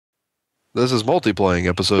This is Multiplaying,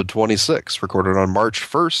 episode 26, recorded on March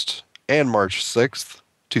 1st and March 6th,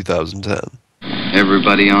 2010.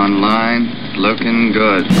 Everybody online, looking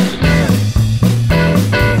good.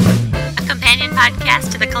 A companion podcast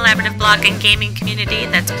to the collaborative blog and gaming community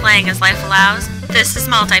that's playing as life allows. This is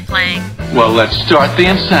Multiplaying. Well, let's start the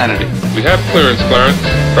insanity. We have clearance, Clarence.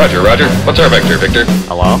 Roger, Roger. What's our vector, Victor?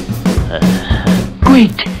 Hello?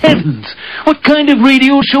 Great heavens! What kind of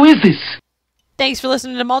radio show is this? Thanks for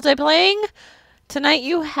listening to Multiplaying. Tonight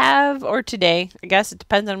you have, or today, I guess it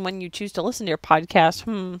depends on when you choose to listen to your podcast.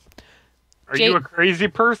 Are you a crazy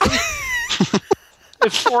person?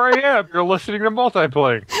 It's 4 a.m. You're listening to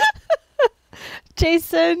Multiplaying.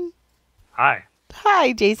 Jason. Hi.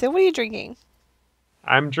 Hi, Jason. What are you drinking?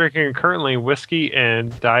 I'm drinking currently whiskey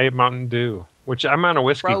and Diet Mountain Dew, which I'm on a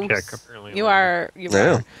whiskey Gross. kick, apparently. You are.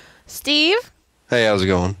 Yeah. Steve? Hey, how's it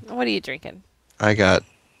going? What are you drinking? I got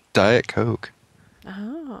Diet Coke.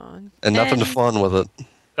 Oh. And nothing to fun with it.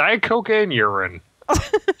 Diet Coke and urine.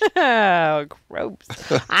 Oh, gross.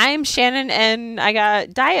 I'm Shannon, and I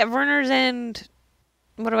got Diet Verner's and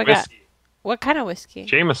what do I got? What kind of whiskey?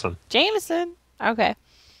 Jameson. Jameson. Okay.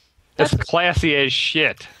 That's classy as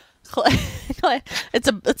shit.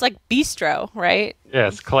 It's like bistro, right? Yeah,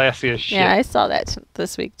 it's classy as shit. Yeah, I saw that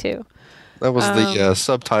this week too. That was the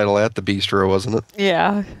subtitle at the bistro, wasn't it?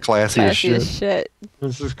 Yeah. Classy as shit.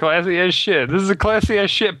 This is classy as shit. This is a classy as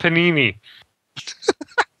shit panini.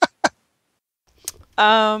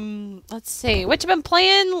 Let's see. What you been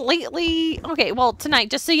playing lately? Okay, well, tonight,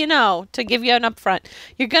 just so you know, to give you an upfront,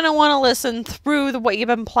 you're going to want to listen through what you've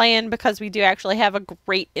been playing because we do actually have a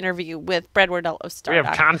great interview with Brad Wardell of Stardock. We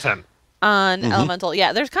have content. On Elemental.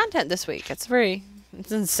 Yeah, there's content this week. It's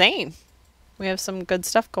insane. We have some good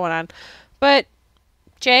stuff going on. But,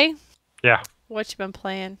 Jay? Yeah. What you been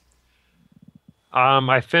playing?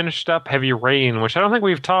 I finished up Heavy Rain, which I don't think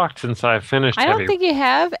we've talked since I finished I don't think you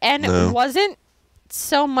have, and No. it wasn't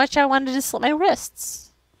so much I wanted to slit my wrists.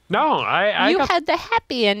 No, You had the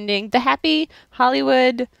happy ending, the happy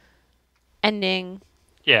Hollywood ending.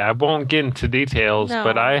 Yeah, I won't get into details, No,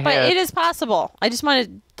 but it is possible. I just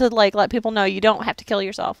wanted to let people know you don't have to kill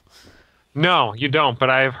yourself. No, you don't, but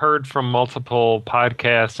I've heard from multiple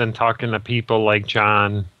podcasts and talking to people like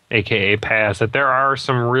John, aka Paz, that there are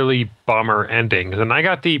some really bummer endings, and I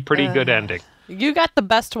got the pretty good ending. You got the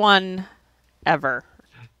best one ever.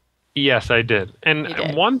 Yes, I did. And You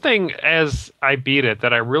did. one thing as I beat it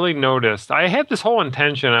that I really noticed, I had this whole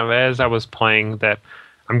intention of as I was playing that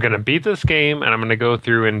I'm going to beat this game and I'm going to go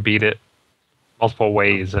through and beat it multiple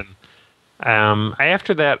ways. And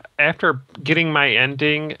after getting my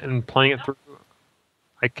ending and playing it through,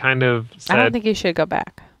 I kind of said, I don't think you should go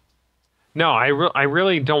back. no, I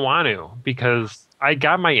really don't want to, because I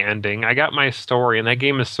got my ending, I got my story, and that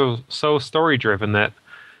game is so story driven that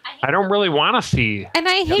I don't really want to see. And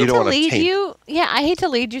I hate to lead you. Yeah, I hate to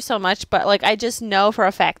lead you so much, but I just know for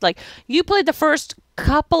a fact, you played the first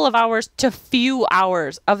couple of hours to few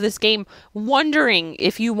hours of this game wondering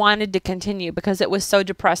if you wanted to continue because it was so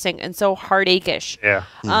depressing and so heartache-ish. Yeah.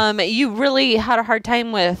 You really had a hard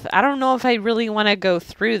time with, I don't know if I really want to go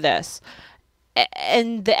through this.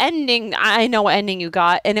 And the ending, I know what ending you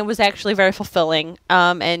got, and it was actually very fulfilling.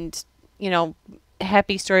 And,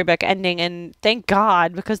 happy storybook ending, and thank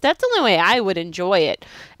God, because that's the only way I would enjoy it.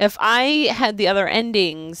 If I had the other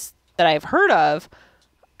endings that I've heard of,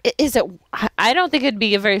 I don't think it'd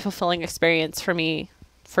be a very fulfilling experience for me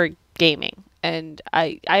for gaming, and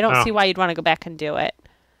I don't see why you'd want to go back and do it.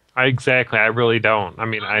 Exactly, I really don't. I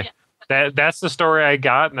mean, that's the story I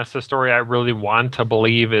got, and that's the story I really want to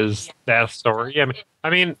believe is that story. I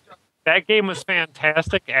mean, that game was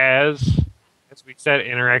fantastic as we said,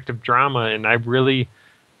 interactive drama, and I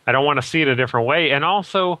don't want to see it a different way. And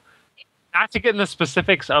also, not to get in the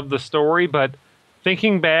specifics of the story, but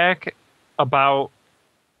thinking back about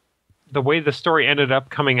the way the story ended up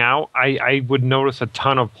coming out, I would notice a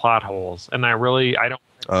ton of plot holes, and I don't.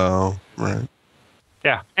 Oh, right.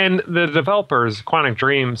 Yeah, and the developers, Quantic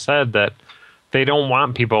Dream, said that they don't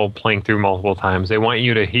want people playing through multiple times. They want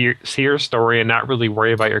you to see your story and not really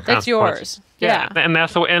worry about your consequences. That's yours. Yeah. And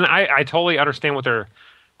that's and I totally understand what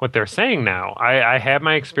they're saying now. I had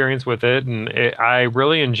my experience with it, and I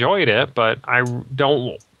really enjoyed it, but I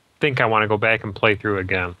don't think I want to go back and play through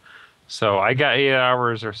again. So I got 8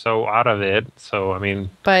 hours or so out of it. So I mean,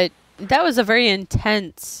 but that was a very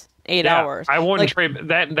intense 8 hours. I wouldn't trade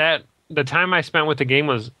that. The time I spent with the game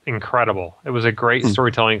was incredible. It was a great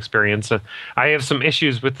storytelling experience. I have some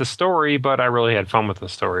issues with the story, but I really had fun with the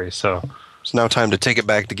story. So it's now time to take it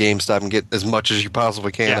back to GameStop and get as much as you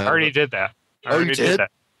possibly can. Yeah, I already did that. Oh, you did?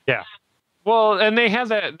 Yeah. Well, and they have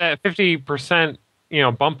that 50%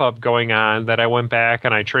 bump up going on that I went back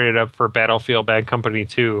and I traded up for Battlefield Bad Company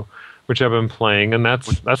 2, which I've been playing, and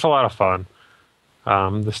that's a lot of fun.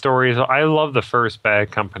 The stories, I love the first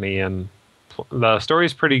Bad Company, and the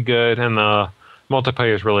story's pretty good, and the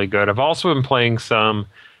multiplayer is really good. I've also been playing some.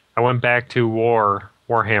 I went back to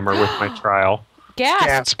Warhammer with my trial.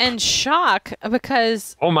 Gasp and shock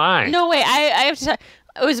because. Oh my! No way! I have to tell.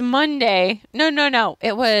 It was Monday. No.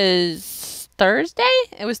 It was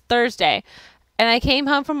Thursday. And I came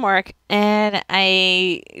home from work, and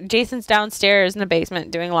Jason's downstairs in the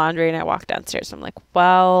basement doing laundry, and I walked downstairs. I'm like,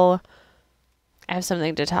 well, I have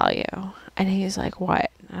something to tell you. And he's like,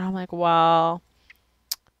 what? And I'm like, well,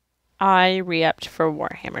 I re-upped for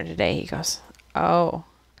Warhammer today. He goes, oh.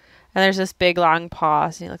 And there's this big, long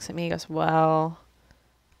pause, and he looks at me, he goes, well,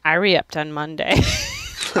 I re-upped on Monday.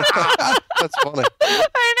 That's funny.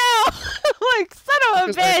 I know. I'm like, son of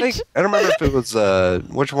a bitch. I don't remember if it was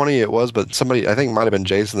which one of you it was, but somebody, I think it might have been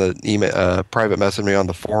Jason, that private messaged me on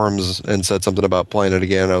the forums and said something about playing it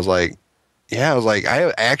again. I was like,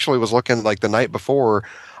 I actually was looking, like the night before,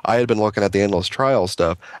 I had been looking at the Endless Trial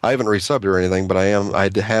stuff. I haven't resubbed or anything, but I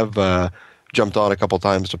have jumped on a couple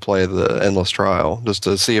times to play the Endless Trial just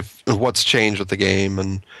to see what's changed with the game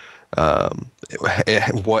and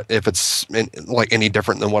if it's like any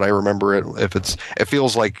different than what I remember it. It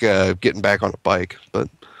feels like getting back on a bike, but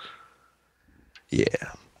yeah.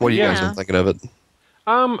 What do you guys been thinking of it?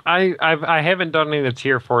 I haven't done any of the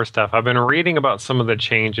tier 4 stuff. I've been reading about some of the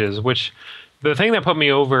changes, which the thing that put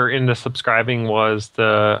me over into subscribing was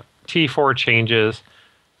the T4 changes,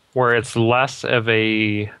 where it's less of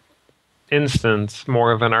a instance,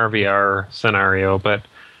 more of an RVR scenario, but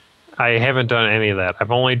I haven't done any of that.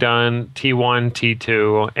 I've only done T1,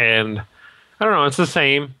 T2, and I don't know, it's the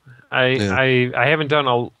same. I haven't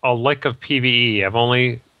done a lick of PvE.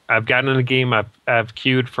 I've gotten in the game, I've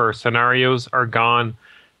queued for scenarios are gone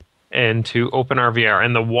into open RVR.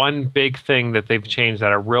 And the one big thing that they've changed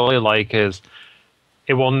that I really like is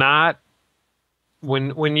it will not,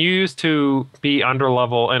 when you used to be under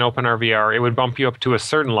level in open RVR, it would bump you up to a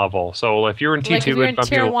certain level. So if you're in T2, like if you're in bump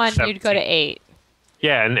tier you 1, you'd go to 8.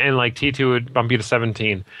 Yeah, and like T2 would bump you to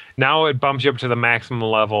 17. Now it bumps you up to the maximum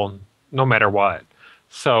level no matter what.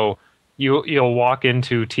 So you'll walk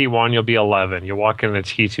into T1, you'll be 11. You'll walk into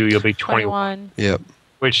T2, you'll be 21. Yep.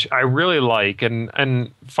 Which I really like.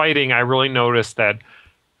 And fighting, I really noticed that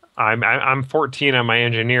I'm 14 on my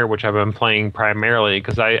engineer, which I've been playing primarily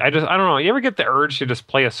because I don't know. You ever get the urge to just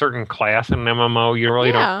play a certain class in an MMO? You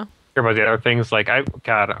really don't care about the other things. Like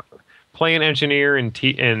play an engineer in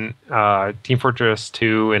Team Fortress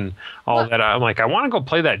 2 and all that. I'm like, I want to go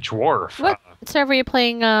play that dwarf. What server are you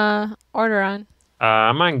playing Order on?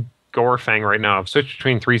 I'm on Gorefang right now. I've switched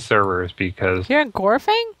between 3 servers because... You're on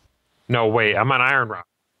Gorefang? No, wait. I'm on Iron Rock.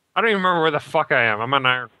 I don't even remember where the fuck I am. I'm on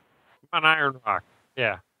Iron Rock.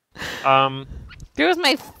 Yeah. There was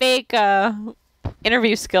my fake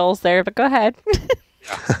interview skills there, but go ahead.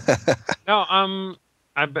 No,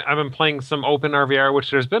 I've been playing some open RVR,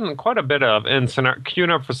 which there's been quite a bit of, and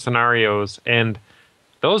queuing up for scenarios, and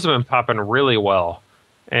those have been popping really well.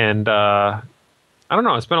 And I don't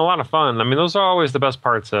know, it's been a lot of fun. I mean, those are always the best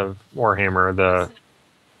parts of Warhammer.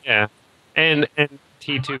 And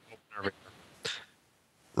T2 open RVR.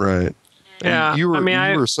 Right. Yeah. You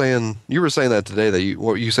were saying that today that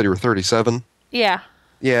you said you were 37. Yeah.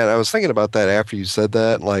 Yeah, and I was thinking about that after you said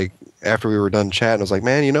that, like after we were done chatting. I was like,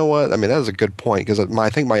 man, you know what? I mean, that was a good point because I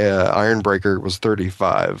think my Ironbreaker was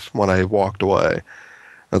 35 when I walked away.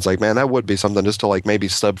 And it's like, man, that would be something just to like maybe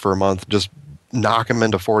sub for a month, just knock him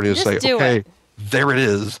into 40 and say, okay, there it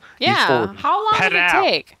is. Yeah. How long did it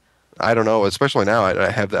take? I don't know, especially now.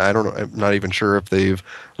 I don't know. I'm not even sure if they've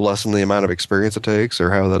lessened the amount of experience it takes or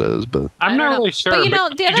how that is. But I'm not really sure.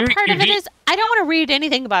 But the other part of it is I don't want to read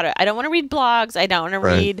anything about it. I don't want to read blogs. I don't want to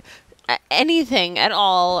read anything at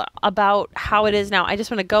all about how it is now. I just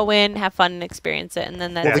want to go in, have fun, and experience it, and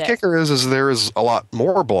then that's it. The kicker is there is a lot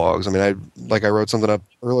more blogs. I mean, I wrote something up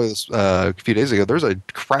earlier a few days ago. There's a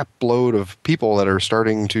crap load of people that are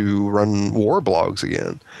starting to run war blogs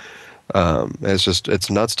again. It's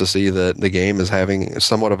nuts to see that the game is having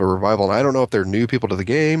somewhat of a revival. And I don't know if they're new people to the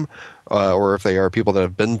game or if they are people that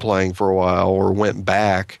have been playing for a while or went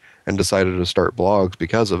back and decided to start blogs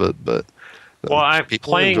because of it. But I'm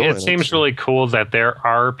playing. It seems really cool that there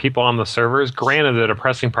are people on the servers. Granted, the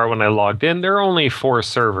depressing part when I logged in, there are only 4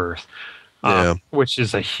 servers. Which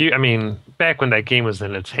is a huge. I mean, back when that game was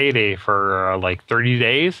in its heyday for like 30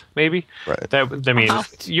 days, maybe. Right.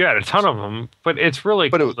 You had a ton of them, but it's really.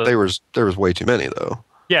 But there was way too many though.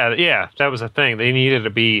 Yeah, that was the thing. They needed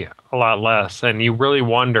to be a lot less, and you really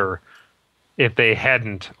wonder if they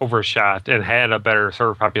hadn't overshot and had a better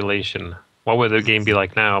server population. What would the game be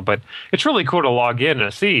like now? But it's really cool to log in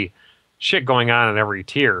and see shit going on in every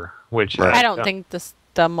tier. Which Right. I don't think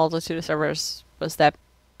the multitude of servers was that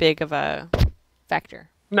big of a factor.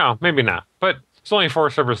 No, maybe not. But it's only 4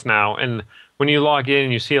 servers now, and when you log in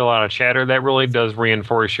and you see a lot of chatter, that really does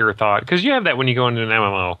reinforce your thought. Because you have that when you go into an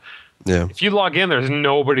MMO. Yeah. If you log in, there's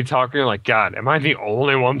nobody talking. You're like, God, am I the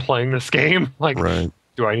only one playing this game? Like, Right.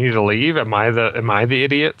 do I need to leave? Am I the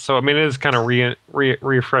idiot? So I mean, it is kind of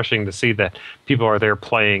refreshing to see that people are there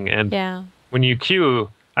playing. And Yeah. when you queue,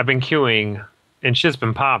 I've been queuing, and shit's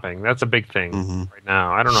been popping. That's a big thing right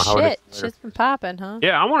now. I don't know how it is. Shit's been popping, huh?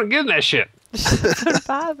 Yeah, I want to get in that shit. Shit's been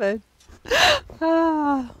popping.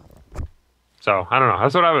 Ah. So I don't know.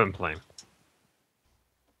 That's what I've been playing.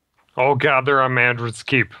 Oh God, they're on Mandarin's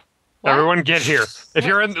Keep. What? Everyone, get here! If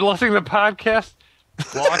you're listening to the podcast,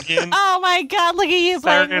 log in. Oh my God! Look at you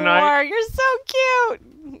playing Saturday night. war. You're so cute.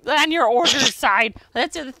 On your order side,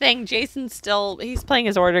 that's the thing. Jason's he's playing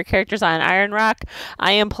his order characters on Iron Rock.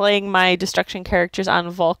 I am playing my destruction characters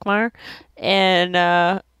on Volkmar, and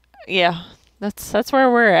yeah, that's where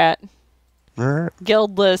we're at. All right.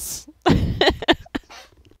 Guildless.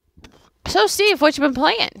 So, Steve, what you been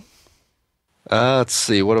playing? Let's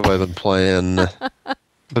see. What have I been playing?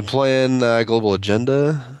 Been playing Global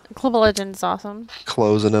Agenda, Global Legends is awesome.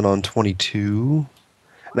 closing in on 22.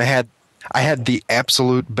 And I had the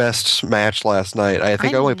absolute best match last night. I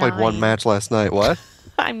think I I'm only played one 9. match last night. What?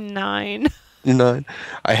 I'm 9. You know,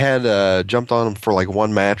 I had jumped on him for like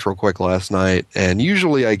one match real quick last night, and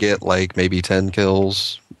usually I get like maybe 10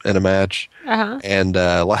 kills in a match. Uh-huh. And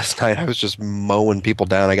last night I was just mowing people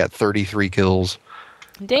down. I got 33 kills.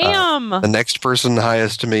 Damn. The next person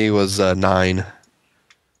highest to me was 9.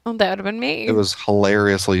 Oh, that would have been me. It was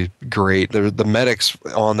hilariously great. The medics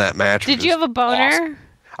on that match. Did you have a boner? Awesome.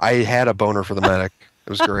 I had a boner for the medic. It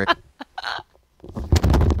was great.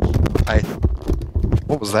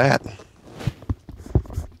 What was that?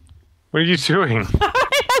 What are you doing?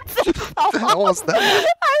 What the hell was that?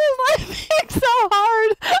 I was laughing so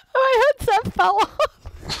hard. My headset fell off.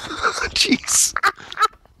 Jeez.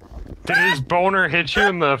 Did his boner hit you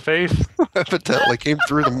in the face? Evidently came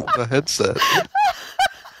through the headset.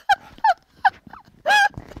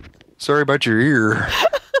 Sorry about your ear.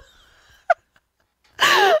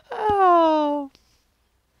 Oh.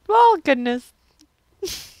 Well, goodness.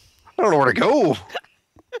 I don't know where to go.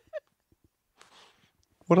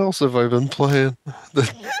 What else have I been playing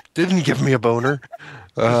that didn't give me a boner?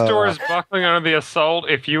 The door is buckling under the assault.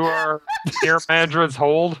 If you are near Madrid's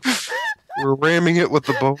hold, We're ramming it with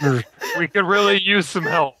the boner. we could really use some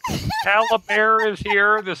help. Caliber is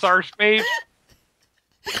here, this archmage.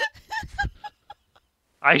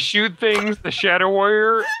 I shoot things, the Shadow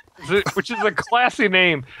Warrior, which is a classy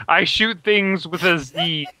name. I shoot things with a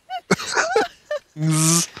Z.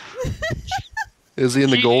 Zzz. Is he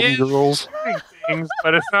in the He Golden is Girls? shooting things,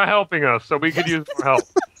 but it's not helping us, so we could use more help.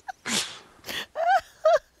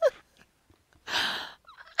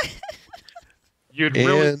 You'd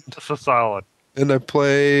really And- do us a solid. And I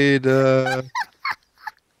played Dirt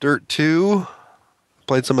 2.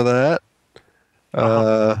 Played some of that.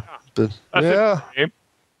 But That's yeah, a game.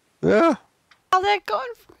 yeah, How's that going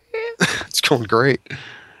for you? it's going great.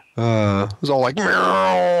 It was all like, Does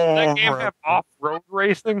that game have off-road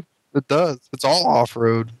racing? It does. It's all off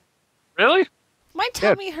road. Really? My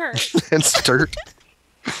tummy hurts. It's dirt.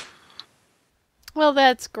 Well,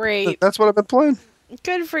 that's great. That's what I've been playing.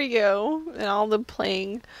 Good for you and all the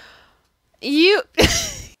playing. You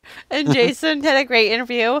and Jason had a great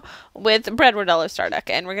interview with Brad Wardell of Stardock,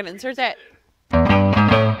 and we're going to insert that.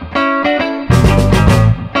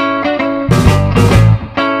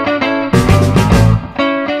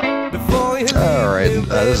 All right,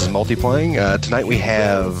 this is Multiplaying. Tonight we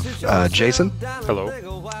have Jason. Hello.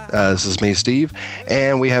 This is me, Steve,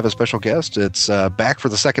 and we have a special guest. It's back for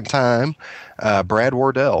the second time, Brad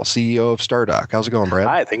Wardell, CEO of Stardock. How's it going, Brad?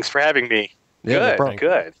 Hi, thanks for having me. Yeah, no Good, problem.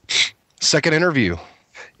 good. Second interview.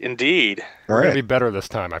 Indeed. All We're gonna right. be better this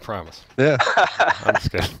time, I promise. Yeah. I'm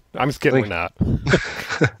just kidding. I'm just kidding. We're not.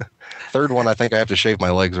 Third one, I think I have to shave my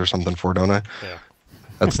legs or something for, don't I? Yeah.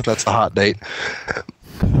 That's the hot date.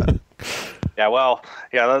 Yeah, well,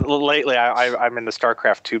 yeah. Lately, I'm in the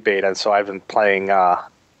Starcraft 2 beta, so I've been playing,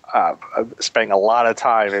 spending a lot of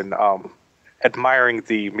time in admiring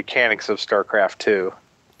the mechanics of Starcraft 2.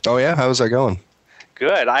 Oh yeah, how's that going?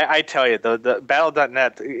 Good. I tell you, the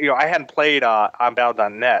Battle.net. I hadn't played on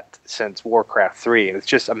Battle.net since Warcraft 3, and it's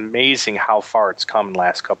just amazing how far it's come in the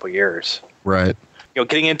last couple of years. Right.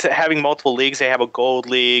 Getting into having multiple leagues. They have a gold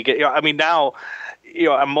league. I mean, now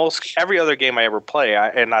most every other game I ever play,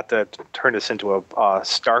 and not to turn this into a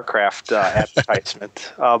Starcraft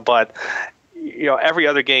advertisement, but every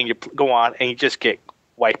other game you go on and you just get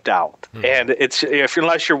wiped out. Mm-hmm. And it's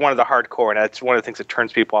unless you're one of the hardcore, and that's one of the things that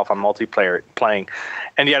turns people off on multiplayer playing.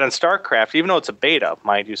 And yet on Starcraft, even though it's a beta,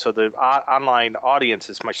 mind you, so the online audience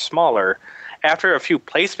is much smaller. After a few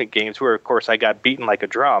placement games, where of course I got beaten like a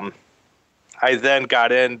drum, I then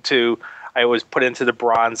got into. I was put into the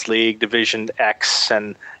Bronze League, Division X,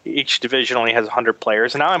 and each division only has 100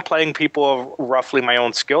 players. And now I'm playing people of roughly my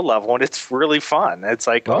own skill level, and it's really fun. It's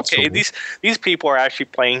like, okay, cool. These people are actually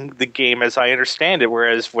playing the game as I understand it,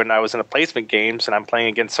 whereas when I was in the placement games and I'm playing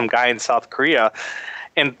against some guy in South Korea,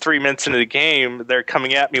 and 3 minutes into the game, they're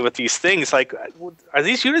coming at me with these things like, are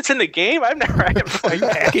these units in the game? I've never had Are you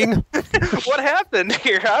hacking? What happened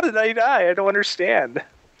here? How did I die? I don't understand.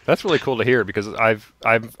 That's really cool to hear because I've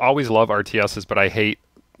always loved RTSs, but I hate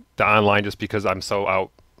the online just because I'm so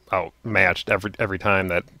outmatched every time.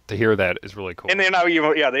 That to hear that is really cool. And then now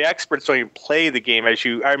the experts don't even play the game as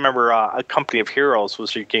you. I remember A Company of Heroes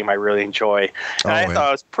was a game I really enjoy, and I thought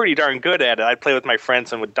I was pretty darn good at it. I'd play with my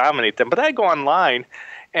friends and would dominate them, but I'd go online.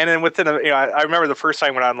 And then I remember the first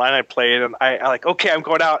time I went online, I played, and I like, okay, I'm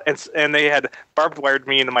going out, and they had barbed wired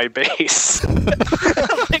me into my base.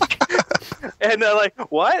 And they're like,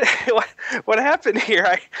 what happened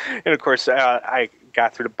here? And of course, I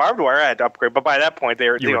got through the barbed wire. I had to upgrade, but by that point, they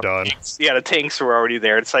were done. Yeah, the tanks were already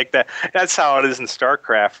there. It's like that. That's how it is in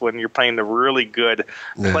StarCraft when you're playing the really good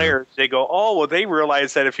players. They go, oh, well, they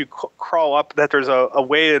realize that if you crawl up, that there's a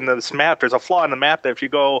way in this map. There's a flaw in the map that if you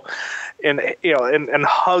go and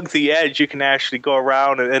hug the edge, you can actually go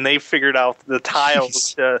around. And they figured out the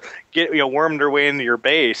tiles to get worm their way into your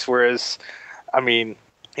base. Whereas, I mean.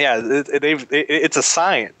 Yeah, it's a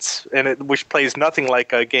science, which plays nothing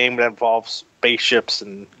like a game that involves spaceships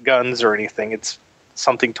and guns or anything. It's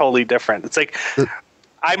something totally different. It's like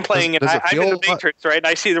I'm playing, I'm in the Matrix, right? And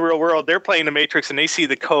I see the real world. They're playing the Matrix, and they see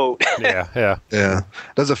the code. Yeah.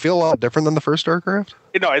 Does it feel a lot different than the first StarCraft?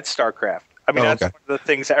 No, it's StarCraft. I mean, that's one of the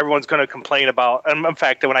things that everyone's going to complain about. And in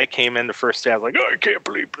fact, when I came in the first day, I was like, oh, I can't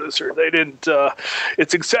believe Blizzard. They didn't.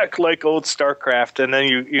 It's exactly like old StarCraft. And then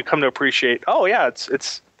you come to appreciate, oh, yeah,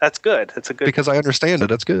 that's good. It's a good. Because I understand it.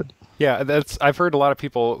 That's good. Yeah, I've heard a lot of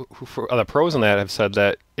people the pros in that have said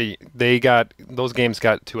that those games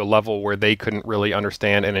got to a level where they couldn't really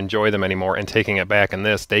understand and enjoy them anymore. And taking it back in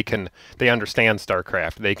this, they understand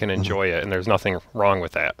StarCraft. They can enjoy it, and there's nothing wrong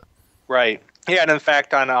with that. Right. Yeah, and in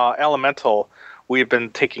fact, on Elemental, we've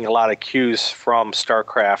been taking a lot of cues from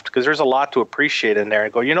StarCraft because there's a lot to appreciate in there.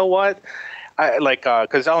 And go, you know what?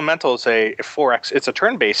 Because Elemental is a 4X, it's a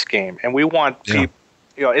turn-based game, and we want people,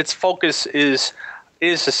 its focus is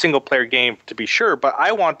a single-player game to be sure, but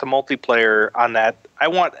I want the multiplayer on that. I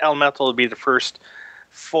want Elemental to be the first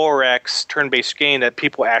 4X turn-based game that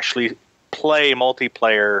people actually play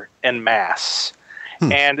multiplayer en masse.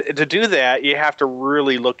 And to do that, you have to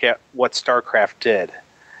really look at what StarCraft did.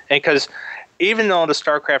 And because even though the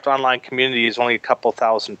StarCraft online community is only a couple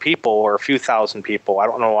thousand people or a few thousand people, I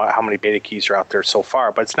don't know how many beta keys are out there so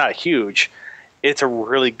far, but it's not huge. It's a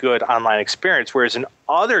really good online experience. Whereas in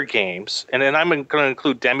other games, and then I'm going to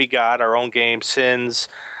include Demigod, our own game, Sins,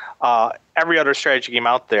 every other strategy game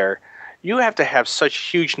out there, you have to have such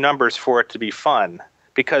huge numbers for it to be fun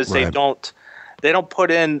because they don't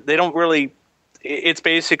really. It's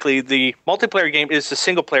basically the multiplayer game is the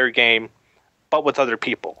single player game, but with other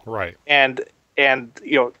people. Right. And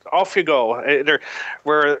off you go.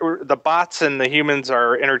 Where the bots and the humans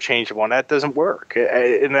are interchangeable, and that doesn't work.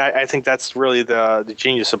 And I think that's really the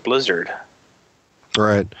genius of Blizzard.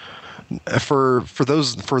 Right. For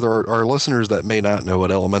our listeners that may not know what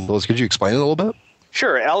Elemental is, could you explain it a little bit?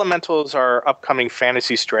 Sure. Elemental is our upcoming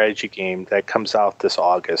fantasy strategy game that comes out this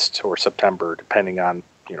August or September, depending on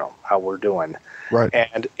how we're doing. Right.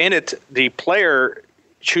 And in it, the player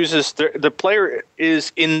chooses the player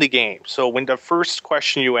is in the game. So when the first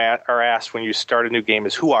question you are asked when you start a new game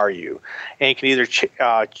is, who are you? And you can either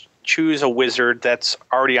choose a wizard that's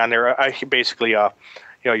already on there, basically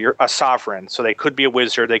you're a sovereign. So they could be a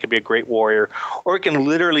wizard, they could be a great warrior, or you can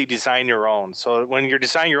literally design your own. So when you're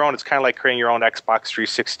designing your own, it's kind of like creating your own Xbox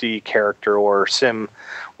 360 character or sim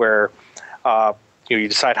where you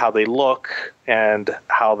decide how they look and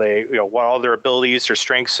how they, what all their abilities, their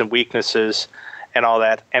strengths and weaknesses and all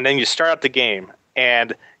that. And then you start out the game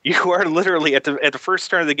and you are literally at the first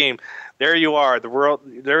turn of the game. There you are. The world,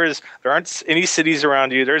 there aren't any cities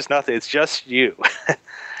around you. There's nothing. It's just you.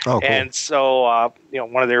 Oh, cool. And so,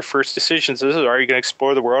 one of their first decisions is, are you going to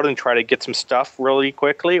explore the world and try to get some stuff really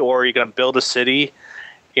quickly, or are you going to build a city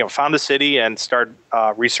found the city and started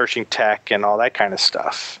researching tech and all that kind of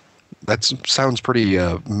stuff. That sounds pretty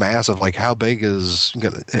massive. Like, how big is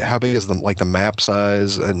the map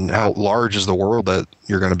size, and how large is the world that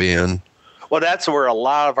you're going to be in? Well, that's where a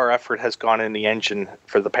lot of our effort has gone in the engine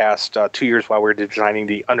for the past 2 years while we're designing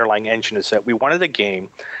the underlying engine, is that we wanted a game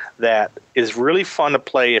that is really fun to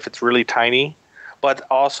play if it's really tiny, but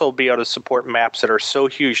also be able to support maps that are so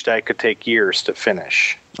huge that it could take years to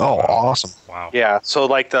finish. Oh, awesome. Wow. Yeah, so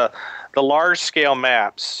like the large scale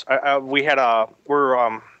maps, we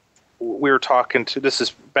were talking to, this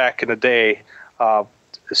is back in the day,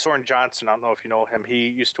 Soren Johnson, I don't know if you know him. He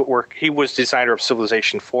used to work, he was designer of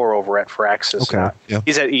Civilization 4 over at Firaxis. Okay. Yeah.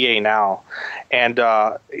 He's at EA now. And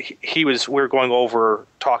we were going over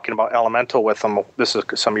talking about Elemental with him. This is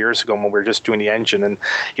some years ago when we were just doing the engine. And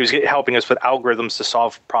he was helping us with algorithms to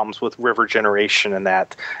solve problems with river generation and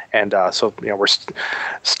that. And so, we're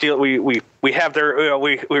we have their,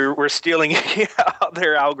 we're stealing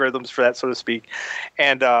their algorithms for that, so to speak.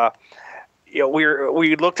 And,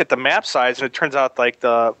 we looked at the map size, and it turns out like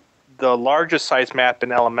the largest size map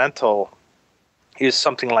in Elemental is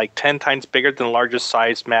something like 10 times bigger than the largest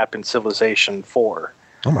size map in Civilization 4.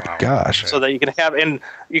 Oh my gosh! So that you can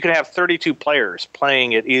have 32 players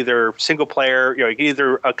playing it, either single player,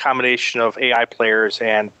 either a combination of AI players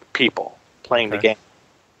and people playing the game.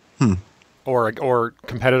 Or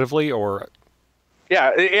competitively, or.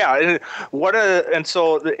 Yeah. And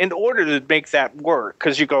so in order to make that work,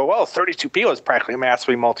 because you go, well, 32 people is practically a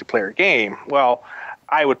massively multiplayer game. Well,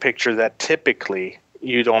 I would picture that typically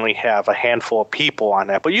you'd only have a handful of people on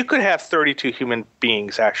that, but you could have 32 human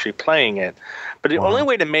beings actually playing it. But the only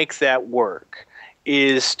way to make that work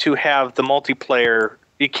is to have the multiplayer.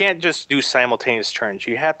 You can't just do simultaneous turns.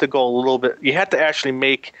 You have to go a little bit. You have to actually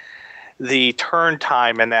make the turn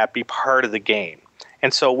time and that be part of the game.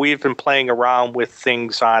 And so we've been playing around with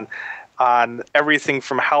things on everything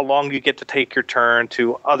from how long you get to take your turn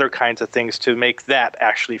to other kinds of things to make that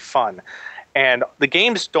actually fun. And the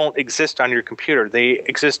games don't exist on your computer. They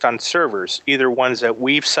exist on servers, either ones that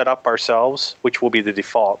we've set up ourselves, which will be the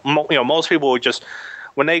default. Most people would just,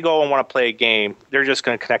 when they go and want to play a game, they're just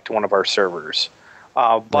going to connect to one of our servers.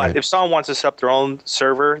 But if someone wants to set up their own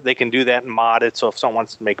server, they can do that and mod it. So if someone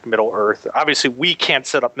wants to make Middle Earth, obviously we can't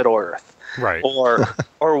set up Middle Earth. Right.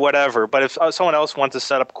 Or whatever. But if someone else wants to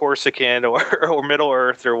set up Corsican or Middle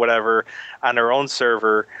Earth or whatever on their own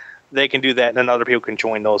server, they can do that, and then other people can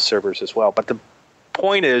join those servers as well. But the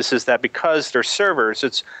point is that because they're servers,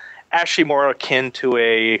 it's actually more akin to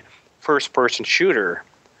a first-person shooter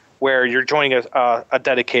where you're joining a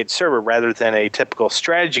dedicated server rather than a typical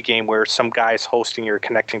strategy game where some guy's hosting or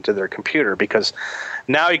connecting to their computer, because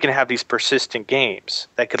now you can have these persistent games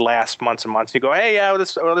that could last months and months. You go, hey, yeah,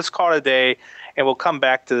 let's call it a day, and we'll come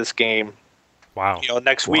back to this game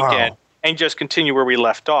next weekend and just continue where we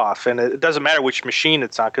left off. And it doesn't matter which machine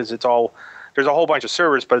it's on, because there's a whole bunch of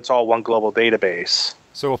servers, but it's all one global database.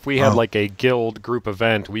 So if we had like a guild group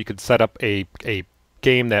event, we could set up a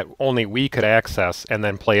game that only we could access and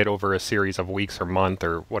then play it over a series of weeks or month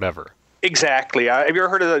or whatever. Exactly. Have you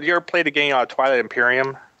ever played a game Twilight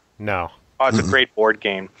Imperium? No. Oh, it's a great board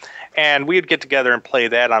game. And we'd get together and play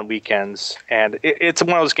that on weekends. And it's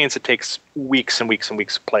one of those games that takes weeks and weeks and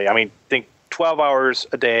weeks to play. I mean, think 12 hours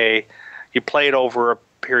a day. You play it over a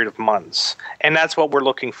period of months. And that's what we're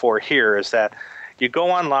looking for here, is that you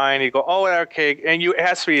go online, you go, oh, okay, and it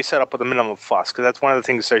has to be set up with a minimum fuss, because that's one of the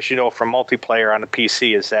things that from multiplayer on the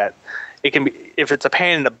PC is that it can be, if it's a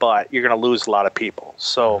pain in the butt, you're going to lose a lot of people.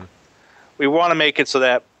 So we want to make it so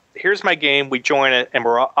that here's my game, we join it, and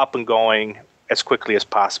we're up and going as quickly as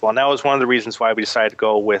possible. And that was one of the reasons why we decided to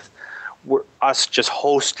go with us just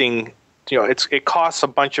hosting. It costs a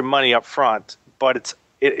bunch of money up front, but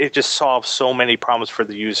it just solves so many problems for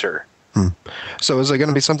the user. So is it going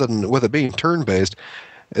to be something, with it being turn-based,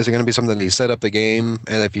 is it going to be something that you set up the game,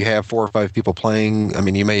 and if you have 4 or 5 people playing, I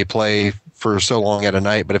mean, you may play for so long at a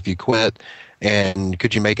night, but if you quit, and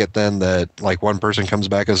could you make it then that like one person comes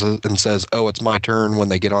back and says, oh, it's my turn when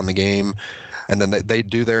they get on the game, and then they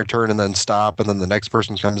do their turn and then stop, and then the next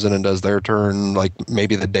person comes in and does their turn, like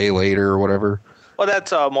maybe the day later or whatever? Well,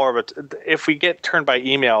 that's more of if we get turned by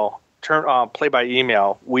email, play by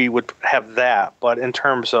email, we would have that. But in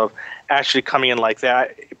terms of actually coming in like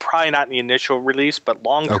that, probably not in the initial release, but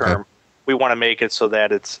long term, we want to make it so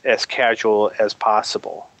that it's as casual as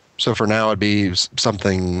possible. So for now, it'd be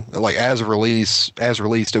something like as released,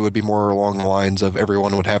 it would be more along the lines of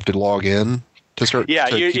everyone would have to log in to start. Yeah,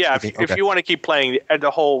 if you want to keep playing,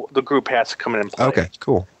 the group has to come in and play. Okay,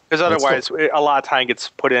 cool. Because otherwise, a lot of time gets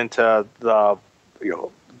put into the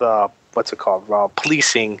what's it called,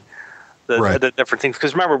 policing the different things.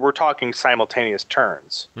 Because remember, we're talking simultaneous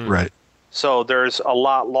turns. Right. So there's a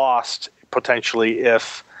lot lost potentially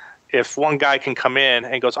if one guy can come in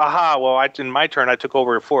and goes, aha, well, in my turn, I took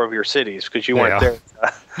over 4 of your cities because you weren't there.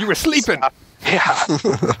 You were sleeping. Yeah.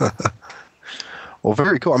 Well,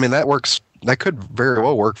 very cool. I mean, that works. That could very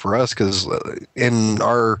well work for us because in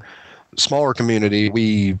our smaller community,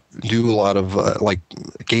 we do a lot of like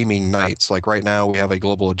gaming nights. Like right now, we have a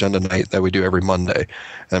global agenda night that we do every Monday.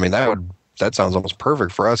 I mean, that sounds almost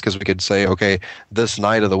perfect for us because we could say, okay, this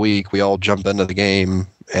night of the week, we all jump into the game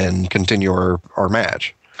and continue our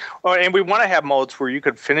match. Oh, and we want to have modes where you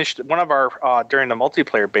could finish one of our during the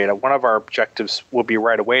multiplayer beta. One of our objectives will be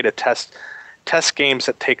right away to test games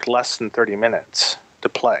that take less than 30 minutes to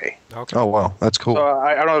play. Okay. Oh wow, that's cool. So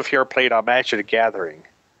I don't know if you ever played Magic the Gathering.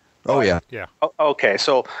 Oh yeah. Yeah. Okay,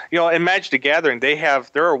 so in Magic the Gathering,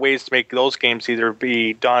 there are ways to make those games either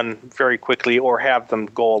be done very quickly or have them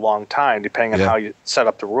go a long time, depending on how you set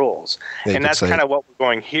up the rules. And that's kind of what we're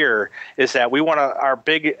going here. Is that we want our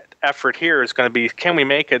big effort here is going to be, can we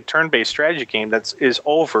make a turn-based strategy game that is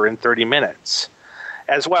over in 30 minutes,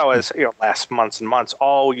 as well as last months and months,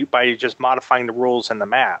 all by just modifying the rules and the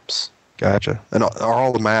maps. Gotcha. And are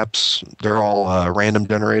all the maps? They're all random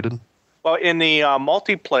generated? Well, in the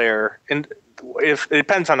multiplayer, if it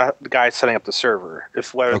depends on the guy setting up the server,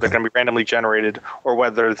 whether they're going to be randomly generated or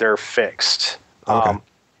whether they're fixed. Okay.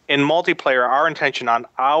 In multiplayer, our intention on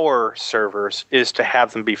our servers is to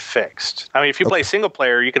have them be fixed. I mean, if you play single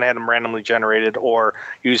player, you can have them randomly generated or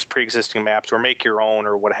use pre-existing maps or make your own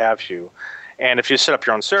or what have you. And if you set up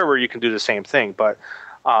your own server, you can do the same thing. But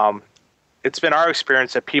it's been our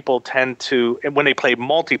experience that people tend to, when they play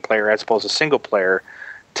multiplayer as opposed to single player,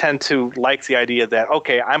 tend to like the idea that,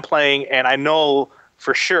 okay, I'm playing and I know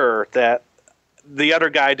for sure that the other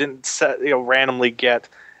guy didn't randomly get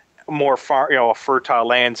more fertile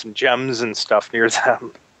lands and gems and stuff near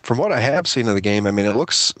them. From what I have seen of the game, I mean, it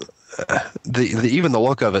looks even the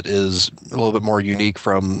look of it is a little bit more unique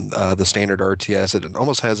from the standard RTS. It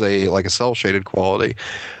almost has a cell shaded quality.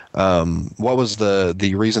 What was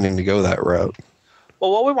the reasoning to go that route? Well,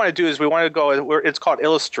 what we want to do is we want to go. It's called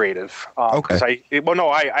illustrative. Okay.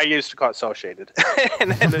 I used to call it cell shaded,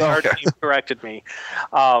 and then the art team corrected me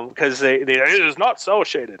because it is not cell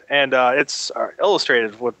shaded, and it's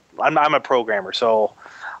illustrated. I'm a programmer, so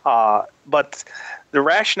but the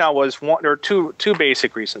rationale was there are two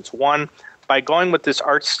basic reasons. One, by going with this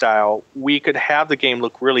art style, we could have the game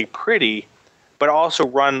look really pretty, but also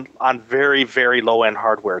run on very, very low end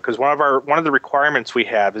hardware. Because one of the requirements we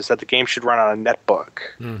have is that the game should run on a netbook,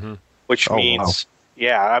 which means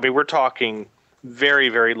we're talking very,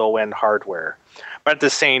 very low end hardware. But at the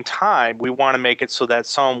same time, we want to make it so that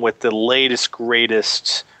someone with the latest,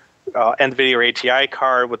 greatest NVIDIA or ATI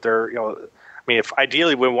card with their, if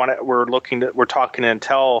ideally we're talking to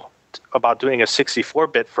Intel about doing a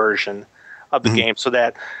 64-bit version of the game, so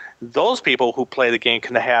that those people who play the game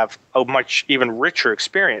can have a much even richer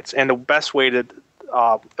experience. And the best way to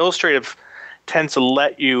illustrative tends to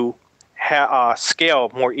let you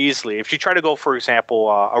scale more easily. If you try to go, for example,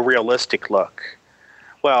 a realistic look,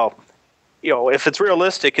 well, if it's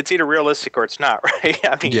realistic, it's either realistic or it's not, right?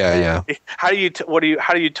 I mean, How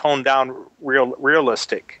do you tone down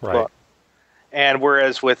realistic look? And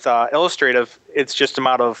whereas with illustrative, it's just the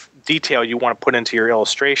amount of detail you want to put into your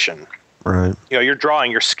illustration. Right. You're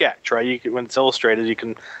drawing your sketch, right? When it's illustrated, you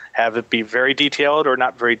can have it be very detailed or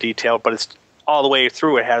not very detailed, but it's all the way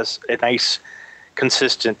through. It has a nice,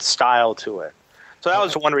 consistent style to it. So that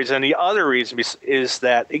was one reason. And the other reason is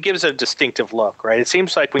that it gives a distinctive look, right? It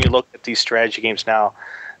seems like when you look at these strategy games now,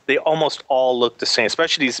 they almost all look the same,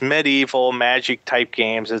 especially these medieval Magic type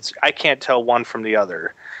games. I can't tell one from the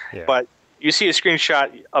other. Yeah. But you see a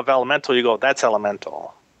screenshot of Elemental, you go, that's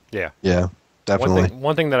Elemental. Yeah. Yeah. Definitely.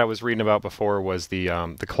 One thing that I was reading about before was the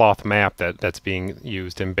cloth map that's being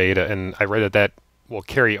used in beta, and I read that will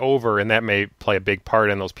carry over, and that may play a big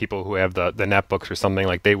part in those people who have the netbooks or something.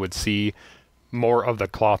 Like they would see more of the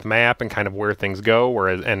cloth map and kind of where things go,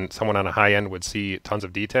 and someone on a high end would see tons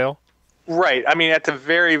of detail. Right. I mean, at the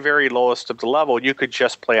very, very lowest of the level, you could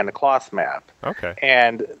just play on the cloth map. Okay.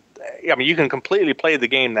 And I mean, you can completely play the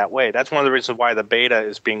game that way. That's one of the reasons why the beta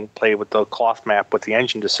is being played with the cloth map with the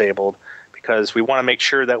engine disabled. Because we want to make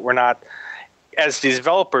sure that we're not, as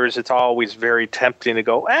developers, it's always very tempting to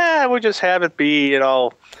go, we'll just have it be,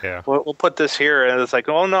 we'll put this here. And it's like,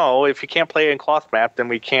 oh no, if you can't play in cloth map, then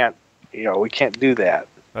we can't do that.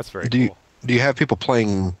 That's very cool. Do you have people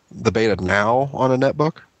playing the beta now on a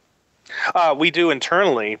netbook? We do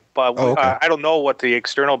internally, but okay. I don't know what the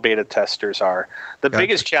external beta testers are. The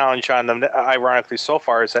biggest challenge on them, ironically so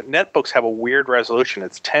far, is that netbooks have a weird resolution.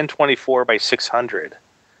 It's 1024 by 600.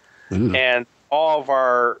 Ooh. And all of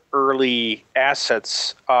our early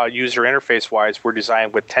assets, user interface-wise, were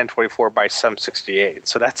designed with 1024 by 768.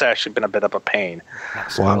 So that's actually been a bit of a pain.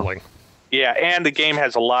 Wow. Yeah, and the game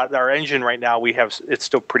has a lot. Our engine right now, it's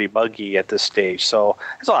still pretty buggy at this stage. So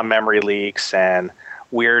there's a lot of memory leaks and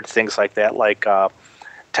weird things like that. Like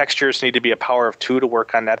textures need to be a power of 2 to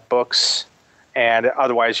work on netbooks, and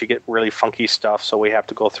otherwise you get really funky stuff. So we have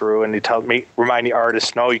to go through and remind the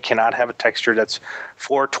artist, no, you cannot have a texture that's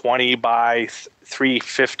 420 by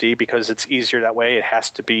 350 because it's easier that way. It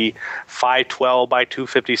has to be 512 by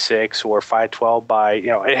 256 or 512 by,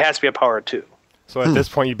 it has to be a power of 2. So at this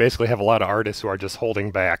point, you basically have a lot of artists who are just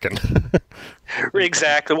holding back. And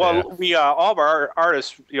Exactly. Well, we all of our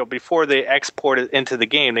artists, before they export it into the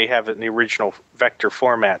game, they have it in the original vector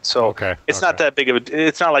format. So it's not that big of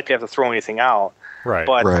it's not like they have to throw anything out. Right.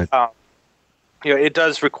 But it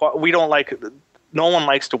does require. No one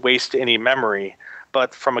likes to waste any memory.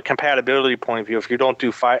 But from a compatibility point of view, if you don't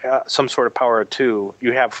do some sort of power of 2,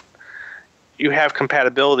 you have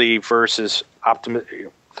compatibility versus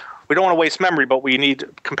optimization. We don't want to waste memory, but we need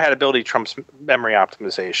compatibility trumps memory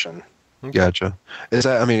optimization. Gotcha. Is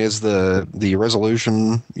the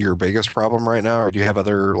resolution your biggest problem right now, or do you have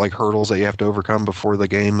other hurdles that you have to overcome before the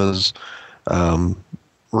game is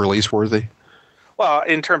release worthy? Well,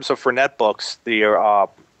 in terms of for netbooks, the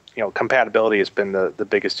compatibility has been the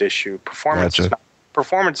biggest issue. Performance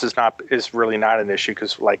is really not an issue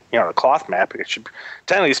because a cloth map, it should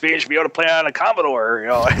technically speaking, should be able to play on a Commodore.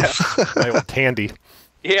 Tandy.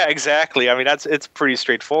 Yeah, exactly. I mean, it's pretty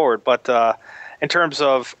straightforward. But in terms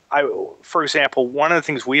of, for example, one of the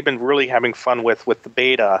things we've been really having fun with the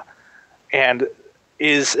beta, and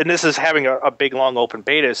this is having a big long open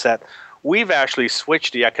beta, is that we've actually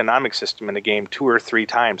switched the economic system in the game 2 or 3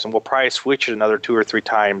 times, and we'll probably switch it another 2 or 3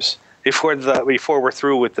 times before we're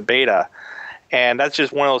through with the beta. And that's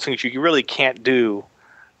just one of those things you really can't do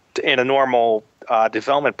in a normal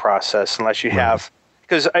development process unless you have.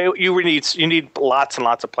 Because you need lots and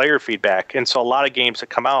lots of player feedback. And so a lot of games that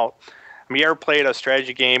come out, you ever played a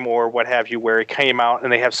strategy game or what have you where it came out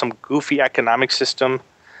and they have some goofy economic system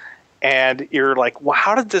and you're like, well,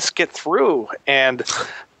 how did this get through? And,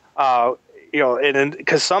 and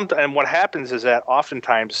what happens is that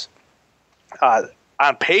oftentimes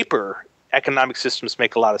on paper, economic systems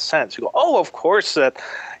make a lot of sense. You go, oh, of course that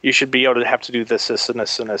you should be able to have to do this, this, and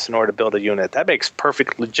this, and this in order to build a unit. That makes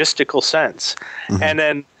perfect logistical sense. Mm-hmm. And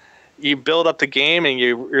then you build up the game and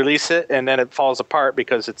you release it, and then it falls apart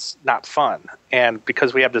because it's not fun. And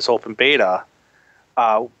because we have this open beta,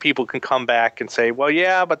 people can come back and say, well,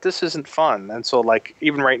 yeah, but this isn't fun. And so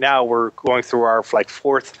even right now we're going through our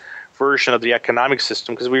 4th version of the economic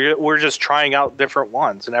system because we're just trying out different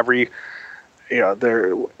ones, and every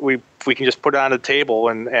we can just put it on the table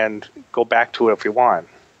and go back to it if we want.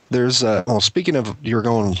 There's speaking of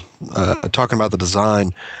talking about the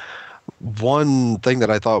design, one thing that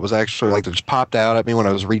I thought was actually that just popped out at me when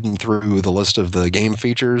I was reading through the list of the game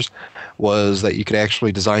features was that you could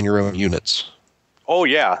actually design your own units. Oh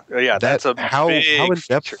yeah, that's a big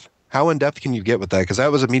feature. How in depth can you get with that? Because that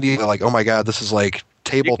was immediately oh my god, this is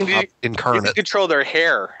tabletop incarnate. You can control their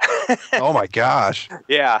hair. Oh my gosh.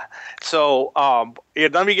 Yeah. So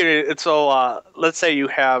let me get it. So let's say you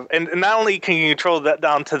have, and not only can you control that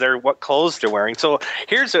down to what clothes they're wearing. So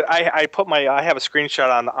here's I have a screenshot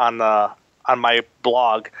on my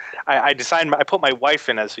blog. I put my wife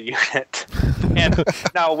in as a unit, and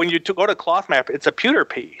now when you go to cloth map, it's a pewter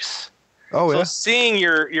piece. Oh yeah. So seeing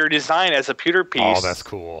your design as a pewter piece. Oh, that's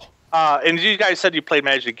cool. And you guys said you played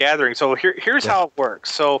Magic the Gathering, so here's how it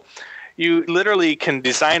works. So you literally can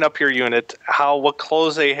design up your unit, what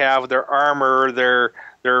clothes they have, their armor,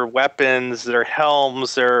 their weapons, their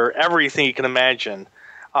helms, their everything you can imagine,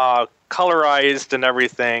 colorized and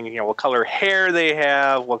everything. What color hair they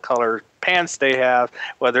have, what color pants they have,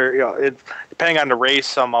 whether depending on the race,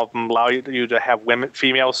 some of them allow you to have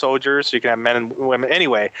female soldiers, so you can have men and women.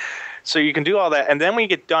 Anyway, so you can do all that, and then when you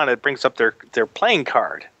get done, it brings up their playing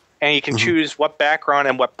card. And you can choose what background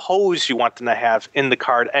and what pose you want them to have in the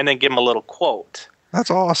card, and then give them a little quote.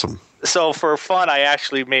 That's awesome. So for fun, I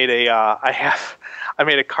actually made I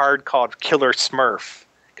made a card called Killer Smurf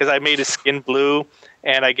because I made his skin blue,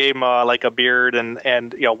 and I gave him a beard and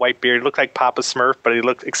white beard. He looked like Papa Smurf,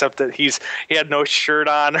 but except that he had no shirt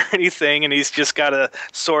on or anything, and he's just got a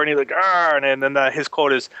sword, and he's like, "Arr!" And then his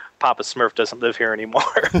quote is, "Papa Smurf doesn't live here anymore."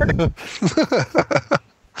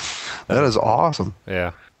 That is awesome.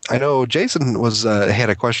 Yeah. I know Jason was had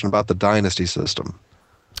a question about the dynasty system.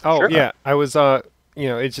 Oh Sure. yeah, I was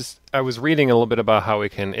it's just I was reading a little bit about how it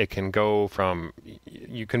can go from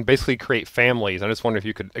you can basically create families. I just wonder if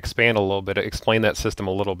you could expand a little bit, explain that system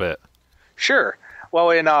a little bit. Sure. Well,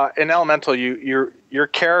 in Elemental, your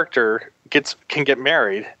character can get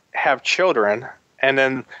married, have children, and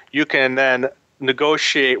then you can then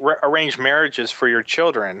arrange marriages for your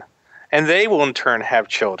children, and they will in turn have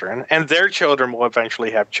children, and their children will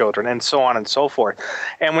eventually have children, and so on and so forth.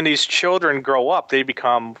 And when these children grow up, they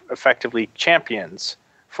become effectively champions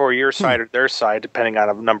for your side or their side, depending on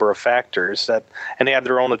a number of factors. And they have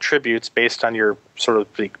their own attributes based on your sort of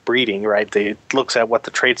like breeding, right? It looks at what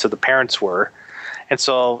the traits of the parents were. And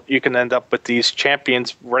so you can end up with these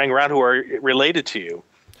champions running around who are related to you.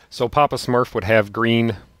 So Papa Smurf would have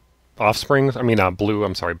green offsprings. I mean, blue.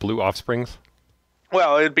 I'm sorry, blue offsprings.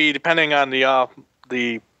 Well, it'd be depending on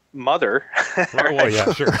the mother. Well,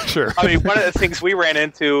 yeah, sure. I mean, one of the things we ran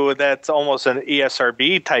into that's almost an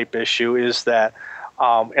ESRB type issue is that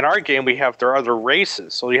in our game there are other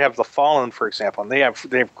races. So you have the Fallen, for example, and they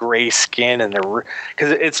have gray skin, and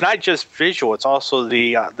because it's not just visual; it's also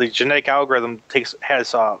the genetic algorithm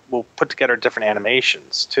will put together different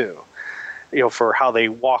animations too. For how they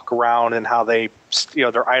walk around and how they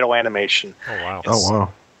their idle animation. Oh wow!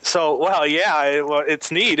 Wow! So, well, yeah, it's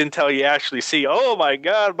neat until you actually see, oh my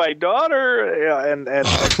God, my daughter, and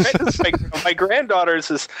my granddaughter's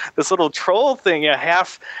this little troll thing,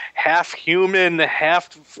 half human,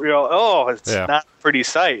 half, it's not a pretty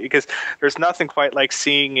sight, because there's nothing quite like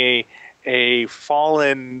seeing a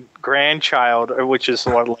fallen grandchild, which is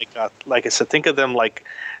what like I said, think of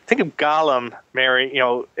Gollum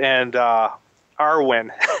and Arwen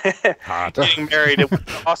getting married, and what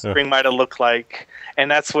the offspring might have looked like. And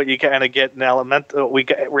that's what you kind of get in Elemental.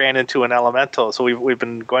 Ran into an Elemental, so we've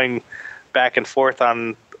been going back and forth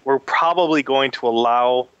on. We're probably going to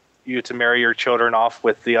allow you to marry your children off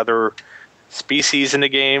with the other species in the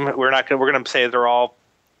game. We're going to say they're all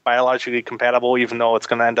biologically compatible, even though it's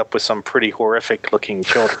going to end up with some pretty horrific looking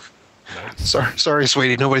children. Sorry,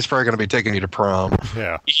 sweetie. Nobody's probably going to be taking you to prom.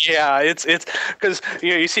 Yeah. Yeah, it's because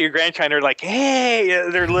you see your grandchild, they're like, hey,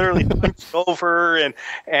 they're literally hunched over,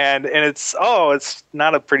 and it's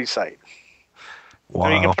not a pretty sight. Wow. I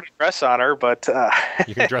mean, you can put a dress on her, but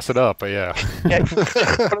you can dress it up, but yeah.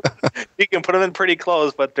 You can put them in pretty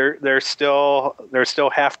clothes, but they're still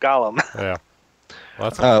half Gollum. Yeah. Well,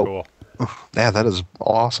 that's cool. Yeah, that is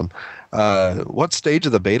awesome. What stage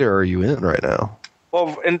of the beta are you in right now?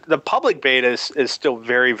 Well, and the public beta is still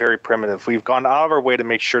very, very primitive. We've gone out of our way to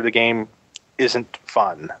make sure the game isn't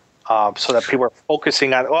fun, so that people are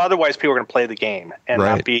focusing on. Well, otherwise, people are going to play the game and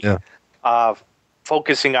not be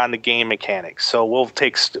focusing on the game mechanics. So we'll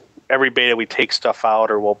take every beta, we take stuff out,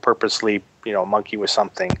 or we'll purposely, monkey with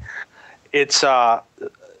something. It's the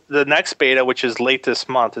next beta, which is late this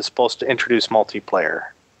month, is supposed to introduce multiplayer,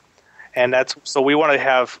 and so we want to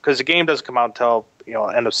have, because the game doesn't come out until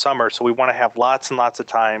end of summer, so we want to have lots and lots of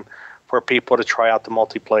time for people to try out the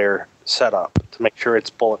multiplayer setup to make sure it's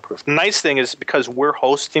bulletproof. The nice thing is, because we're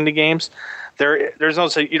hosting the games, there's no,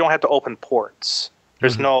 you don't have to open ports.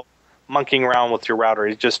 There's no monkeying around with your router.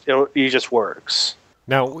 It just works.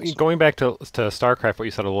 Now, going back to StarCraft, what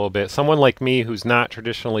you said a little bit, someone like me who's not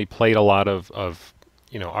traditionally played a lot of our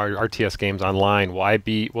RTS games online,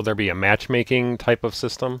 will there be a matchmaking type of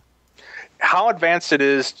system? How advanced it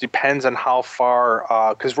is depends on how far,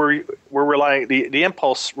 because we're relying, the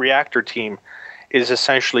Impulse Reactor team is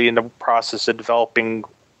essentially in the process of developing,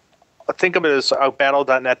 think of it as a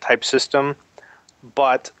Battle.net type system,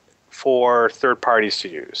 but for third parties to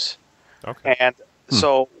use. Okay. And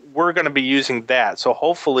so we're going to be using that. So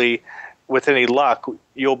hopefully, with any luck,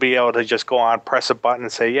 you'll be able to just go on, press a button,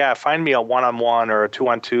 and say, yeah, find me a 1-on-1 or a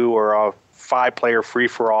 2-on-2 or a 5-player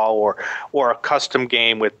free-for-all or a custom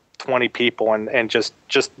game with 20 people and just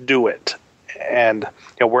do it, and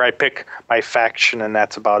where I pick my faction, and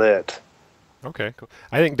that's about it. Okay, cool.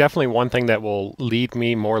 I think definitely one thing that will lead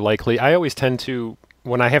me more likely, I always tend to,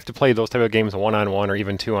 when I have to play those type of games 1-on-1 or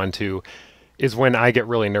even 2-on-2, is when I get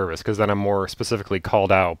really nervous, because then I'm more specifically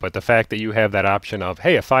called out. But the fact that you have that option of,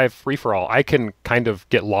 hey, a 5 free-for-all, I can kind of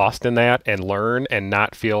get lost in that and learn and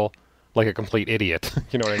not feel like a complete idiot.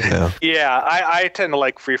 You know what I mean? Yeah, I tend to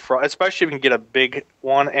like free-for-all, especially if you can get a big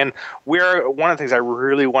one. And one of the things I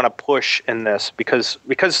really want to push in this, because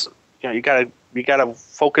you gotta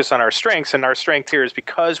focus on our strengths, and our strength here is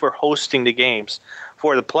because we're hosting the games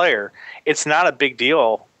for the player. It's not a big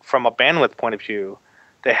deal from a bandwidth point of view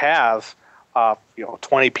to have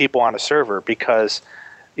 20 people on a server, because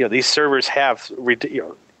these servers have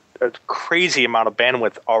a crazy amount of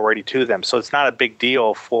bandwidth already to them, so it's not a big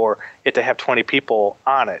deal for it to have 20 people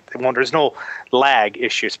on it. Well, there's no lag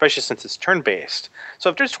issue, especially since it's turn-based. So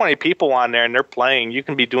if there's 20 people on there and they're playing, you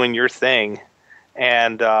can be doing your thing,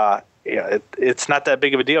 and it's not that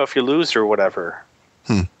big of a deal if you lose or whatever.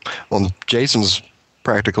 Well, Jason's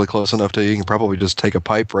practically close enough to you can probably just take a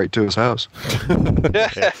pipe right to his house.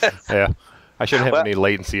 Yeah. I shouldn't have any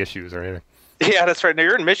latency issues or anything. Yeah, that's right. Now,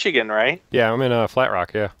 you're in Michigan, right? Yeah, I'm in Flat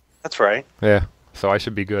Rock, yeah. That's right. Yeah, so I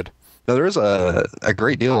should be good. Now, there is a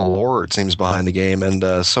great deal of lore, it seems, behind the game,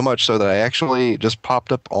 and so much so that I actually just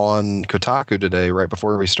popped up on Kotaku today, right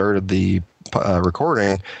before we started the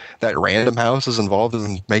recording, that Random House is involved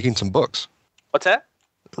in making some books. What's that?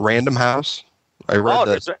 Random House. I read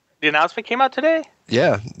that. The announcement came out today?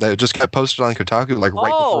 Yeah, that just got posted on Kotaku right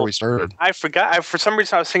before we started. I forgot. For some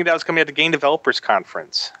reason, I was thinking that was going to be at the Game Developers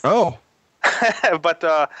Conference. Oh. But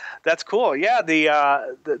that's cool. Yeah,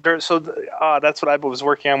 that's what I was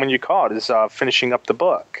working on when you called, is finishing up the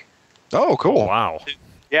book. Oh, cool. Wow.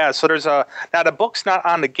 Yeah, so there's now the book's not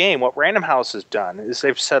on the game. What Random House has done is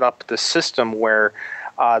they've set up the system where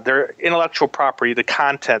their intellectual property, the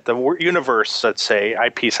content, the universe, let's say,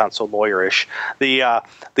 IP sounds so lawyerish. The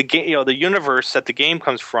game, the universe that the game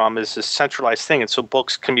comes from is this centralized thing, and so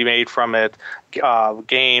books can be made from it,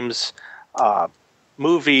 games,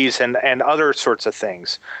 movies, and other sorts of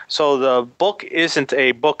things. So the book isn't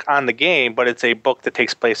a book on the game, but it's a book that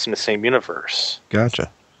takes place in the same universe.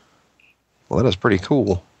 Gotcha. Well, that is pretty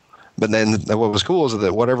cool. But then what was cool is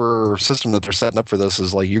that whatever system that they're setting up for this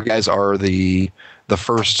is like you guys are the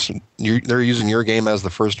first. They're using your game as the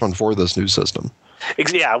first one for this new system.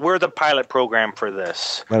 Yeah, we're the pilot program for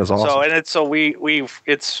this. That is awesome.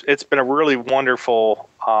 It's been a really wonderful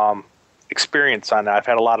experience on that. I've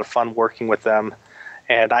had a lot of fun working with them.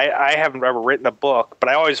 And I haven't ever written a book, but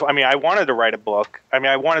I wanted to write a book.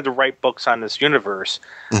 I wanted to write books on this universe,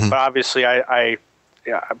 but obviously I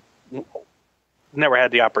never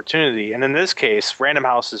had the opportunity. And in this case, Random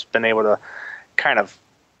House has been able to kind of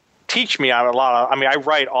teach me on a lot of, I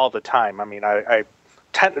write all the time. I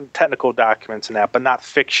technical documents and that, but not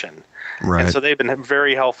fiction. Right. And so they've been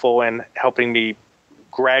very helpful in helping me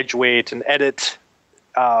graduate and edit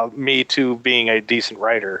me to being a decent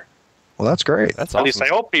writer. Well, that's great. That's awesome. At least I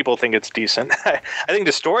hope people think it's decent. I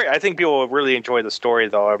think people will really enjoy the story,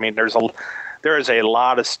 though. There is a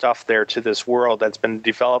lot of stuff there to this world that's been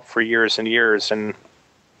developed for years and years, and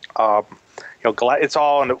it's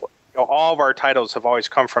all all of our titles have always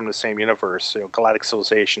come from the same universe. Galactic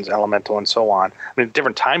Civilizations, Elemental, and so on.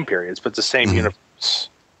 Different time periods, but the same universe.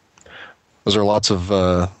 Was there lots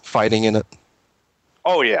of fighting in it?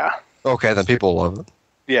 Oh yeah. Okay, then people love it.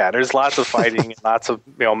 Yeah, there's lots of fighting, and lots of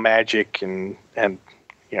magic, and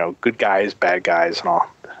good guys, bad guys, and all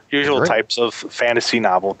usual types of fantasy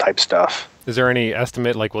novel type stuff. Is there any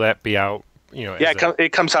estimate? Like, will that be out? Yeah,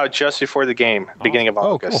 it comes out just before the game, beginning of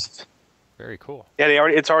August. Cool. Very cool. Yeah,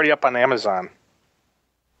 it's already up on Amazon.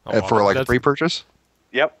 For pre-purchase.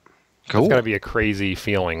 Yep. Cool. It's got to be a crazy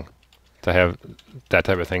feeling to have that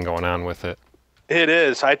type of thing going on with it. It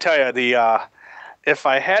is. I tell you, if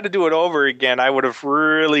I had to do it over again, I would have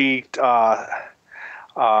really. I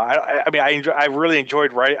really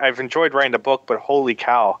enjoyed writing. I've enjoyed writing the book, but holy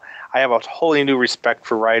cow, I have a wholly new respect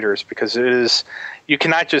for writers, because it is. You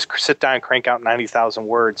cannot just sit down and crank out 90,000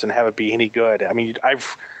 words and have it be any good.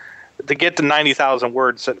 To get the 90,000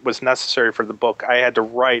 words that was necessary for the book, I had to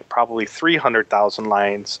write probably 300,000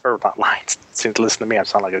 lines, or not lines. Listen to me, I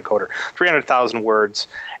sound like a coder. 300,000 words,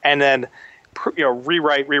 and then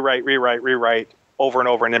rewrite over and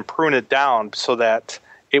over, and then prune it down so that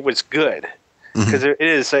it was good. Because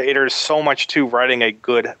there's so much to writing a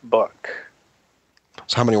good book.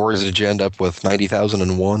 So how many words did you end up with?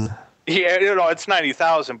 90,001? Yeah, it's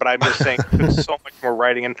 90,000, but I'm just saying there's so much more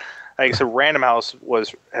writing. And like I said, Random House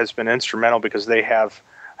has been instrumental, because they have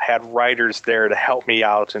had writers there to help me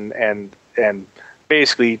out and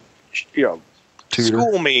basically,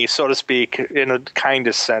 school me, so to speak, in a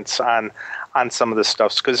kindest sense on some of the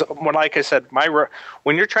stuff. Because like I said,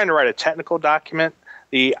 when you're trying to write a technical document,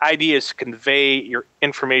 the idea is to convey your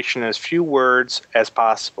information in as few words as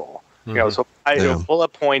possible.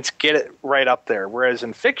 Bullet points, get it right up there. Whereas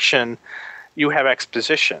in fiction, you have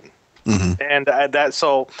exposition, and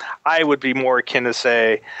so I would be more akin to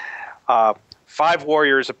say, 5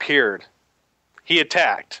 warriors appeared, he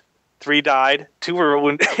attacked, 3 died, 2 were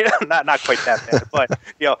wounded. not quite that bad, but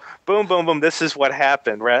boom, boom, boom. This is what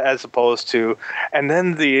happened, as opposed to, and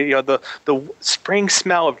then the spring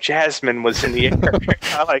smell of jasmine was in the air.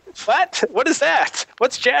 I'm like, what? What is that?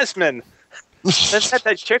 What's jasmine? Is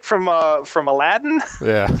that chick from Aladdin?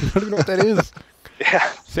 Yeah, I don't even know what that is.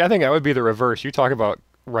 Yeah. See, I think that would be the reverse. You talk about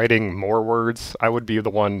writing more words. I would be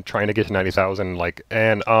the one trying to get to 90,000, like,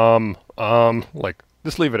 and, like,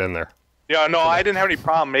 just leave it in there. Yeah, no, I didn't have any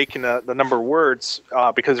problem making the number of words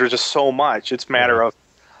because there's just so much. It's a matter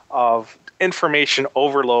of information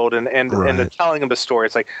overload and the telling of the story.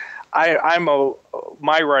 It's like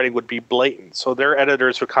my writing would be blatant. So their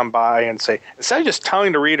editors would come by and say, instead of just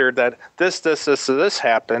telling the reader that this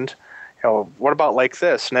happened, what about like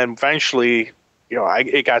this? And then eventually,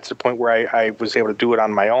 it got to the point where I was able to do it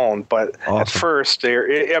on my own. But at first,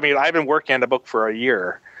 I've been working on the book for a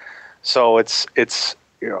year, so it's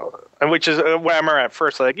and which is when I remember at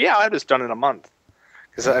first, like, I've just done it in a month,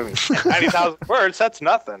 because 90,000 words, that's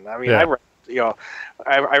nothing. I've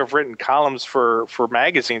written columns for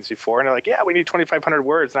magazines before, and they're like, we need 2,500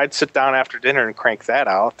 words, and I'd sit down after dinner and crank that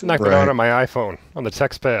out. Knock it out on my iPhone on the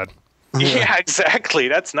text pad. Yeah, exactly.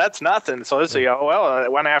 That's nothing. So this,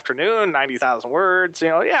 one afternoon, 90,000 words.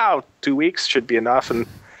 2 weeks should be enough. And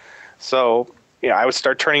so, I would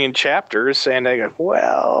start turning in chapters, and they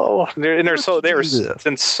go, they were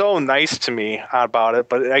been so nice to me about it.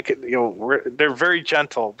 But I could, they're very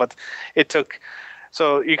gentle. But it took,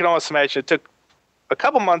 so you can almost imagine, it took a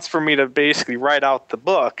couple months for me to basically write out the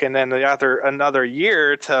book, and then another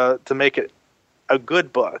year to make it a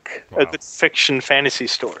good book, a good fiction fantasy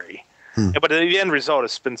story. But the end result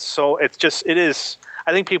has been it is.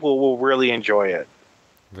 I think people will really enjoy it.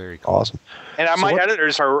 Very cool. Awesome. And my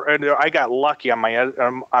editors I got lucky on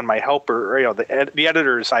my helper. The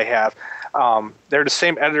editors I have, they're the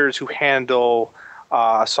same editors who handle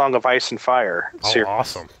Song of Ice and Fire series. Oh,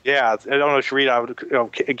 awesome. Yeah, I don't know if you read out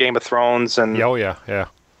Game of Thrones and. Oh yeah.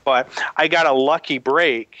 But I got a lucky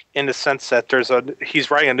break in the sense that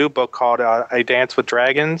he's writing a new book called A Dance with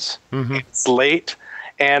Dragons. Mm-hmm. It's late.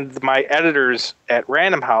 And my editors at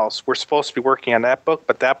Random House were supposed to be working on that book,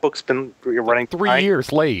 but that book's been running 3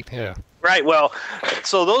 years late. Yeah. Right. Well,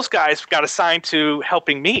 so those guys got assigned to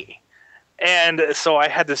helping me, and so I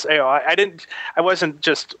had this. I wasn't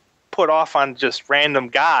just put off on just random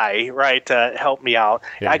guy, right, to help me out.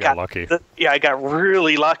 Yeah, I got lucky. I got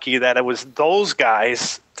really lucky that it was those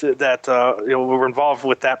guys that were involved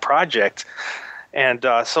with that project. And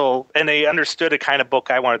and they understood the kind of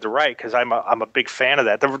book I wanted to write, because I'm a big fan of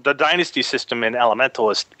that. The dynasty system in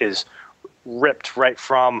Elemental is ripped right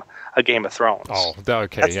from a Game of Thrones. Oh,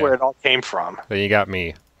 okay. That's where it all came from. Then you got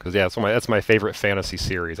me, because that's my favorite fantasy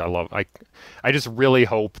series. I just really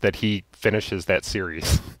hope that he finishes that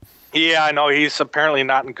series. Yeah, I know he's apparently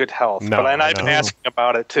not in good health. No, but I've been asking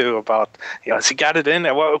about it too. About has he got it in?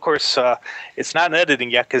 Well, of course, it's not in editing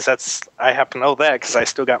yet, because I happen to know that because I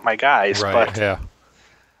still got my guys. Right. But, yeah.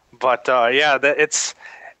 But it's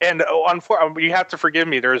unfortunately, you have to forgive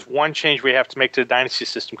me. There's one change we have to make to the Dynasty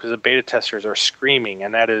system, because the beta testers are screaming,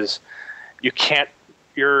 and that is you can't.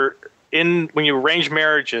 When you arrange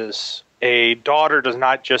marriages, a daughter does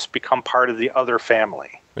not just become part of the other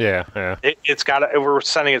family. Yeah. It's got. We're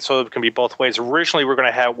sending it so it can be both ways. Originally, we're going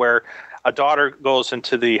to have where a daughter goes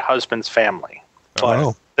into the husband's family,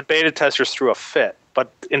 but the beta testers threw a fit. But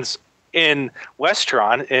in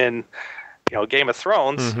Westron, in Game of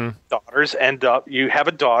Thrones, daughters end up. You have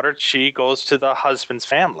a daughter; she goes to the husband's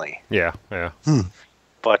family. Yeah.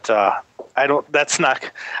 But I don't. That's not.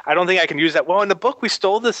 I don't think I can use that. Well, in the book, we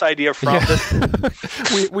stole this idea from. Yeah.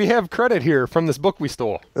 we have credit here from this book we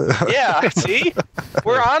stole. Yeah. See,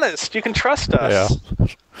 we're honest. You can trust us. Yeah.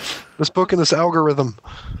 This book and this algorithm.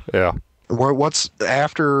 Yeah. What's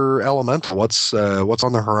after Elemental? What's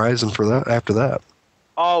on the horizon for that? After that?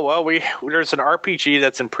 Oh well, there's an RPG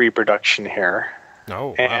that's in pre-production here.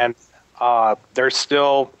 Oh. Wow. And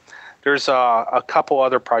there's a couple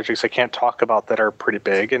other projects I can't talk about that are pretty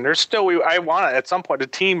big, and there's still I want to, at some point, the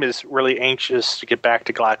team is really anxious to get back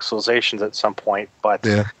to Glaxalizations at some point, but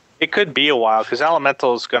it could be a while, because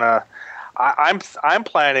Elemental is gonna. I'm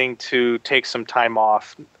planning to take some time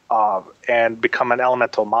off and become an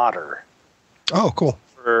Elemental modder. Oh, cool.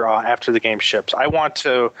 For after the game ships, I want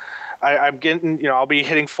to. I'm getting, I'll be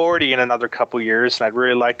hitting 40 in another couple years, and I'd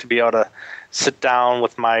really like to be able to sit down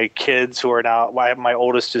with my kids who are now, my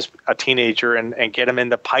oldest is a teenager, and get them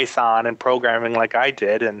into Python and programming like I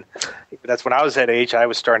did. And that's when I was that age, I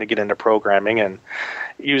was starting to get into programming, and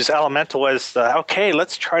use Elemental as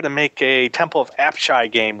let's try to make a Temple of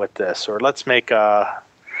Apshai game with this, or let's make let's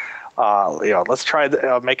try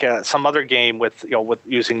to make some other game with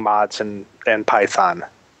using mods and Python.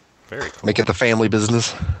 Very cool. Make it the family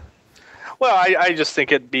business. Well, I just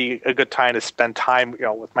think it'd be a good time to spend time,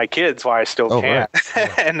 with my kids while I still can,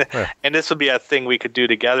 right. and this would be a thing we could do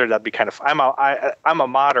together. That'd be kind of. I'm a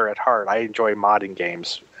modder at heart. I enjoy modding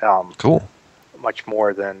games. Cool. Much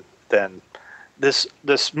more than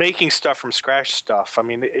this making stuff from scratch stuff. I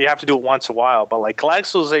mean, you have to do it once in a while, but like Galactic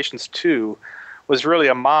Civilizations 2 was really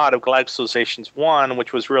a mod of Galactic Civilizations 1,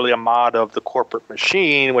 which was really a mod of the corporate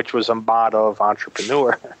machine, which was a mod of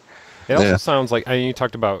Entrepreneur. It also sounds like, I mean, you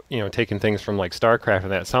talked about, taking things from like StarCraft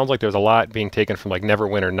and that. It sounds like there's a lot being taken from like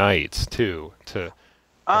Neverwinter Nights too.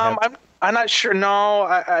 I'm not sure. No,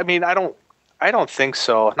 I mean, I don't think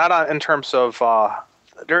so. Not in terms of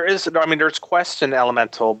there's quests in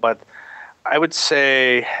Elemental, but I would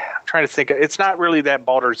say, I'm trying to think, it's not really that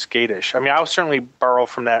Baldur's Gate-ish. I mean, I'll certainly borrow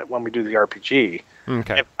from that when we do the RPG.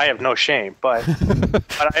 Okay. I have no shame, but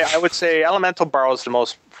I would say Elemental borrows the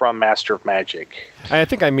most from Master of Magic. I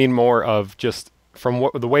think I mean more of just from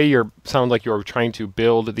the way sound like you're trying to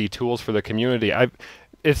build the tools for the community.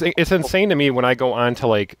 It's insane to me when I go on to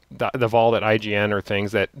like the vault at IGN or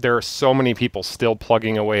things that there are so many people still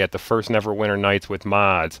plugging away at the first Neverwinter Nights with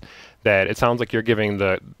mods that it sounds like you're giving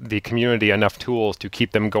the community enough tools to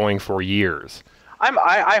keep them going for years.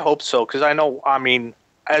 I hope so, because I know, I mean,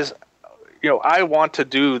 as I want to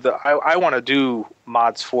do I want to do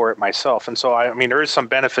mods for it myself, and so I mean there is some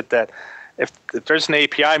benefit that if there's an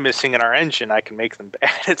API missing in our engine, I can make them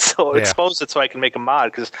add it, so expose it so I can make a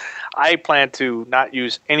mod, because I plan to not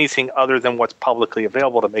use anything other than what's publicly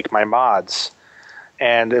available to make my mods.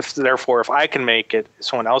 And if I can make it,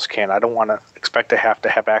 someone else can. I don't want to expect to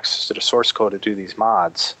have access to the source code to do these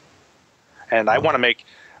mods. And I want to make,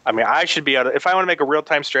 I mean, I should be able to, if I want to make a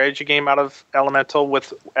real-time strategy game out of Elemental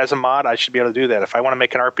as a mod, I should be able to do that. If I want to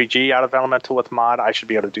make an RPG out of Elemental with mod, I should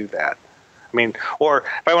be able to do that. I mean, or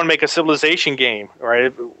if I want to make a Civilization game,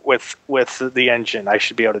 right, with the engine, I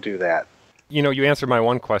should be able to do that. You answered my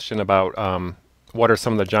one question about what are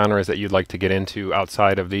some of the genres that you'd like to get into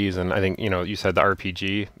outside of these, and I think you said the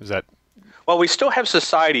RPG. Is that? Well, we still have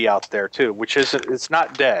Society out there too, which it's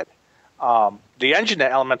not dead. The engine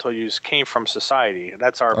that Elemental used came from Society.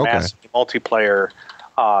 That's our massive multiplayer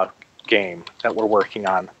game that we're working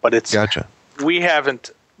on. But we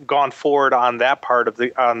haven't gone forward on that part of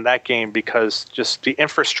on that game because just the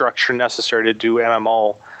infrastructure necessary to do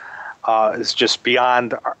MMO is just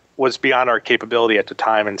was beyond our capability at the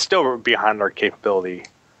time, and still beyond our capability.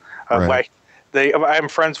 Right. I'm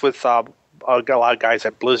friends with a lot of guys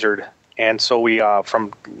at Blizzard, and so we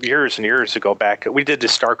from years and years ago back, we did the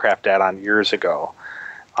StarCraft add-on years ago.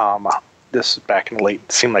 This is back in the late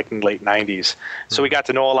 90s. So we got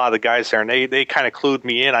to know a lot of the guys there, and they kind of clued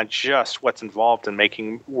me in on just what's involved in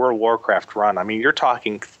making World of Warcraft run. I mean, you're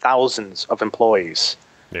talking thousands of employees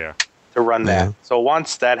to run that. So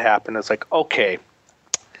once that happened, it's like, okay,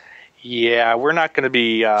 yeah, we're not going to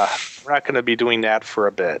be doing that for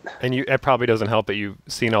a bit. And it probably doesn't help that you've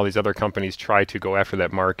seen all these other companies try to go after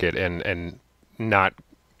that market and not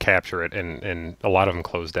capture it, and a lot of them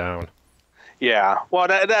close down. Yeah, well,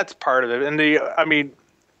 that's part of it, and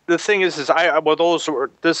the thing is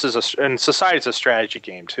and Society's a strategy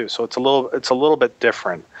game too, so it's a little bit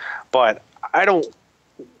different. But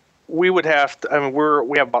we have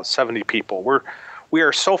about 70 people. We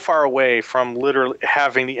are so far away from literally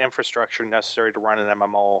having the infrastructure necessary to run an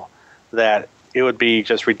MMO that it would be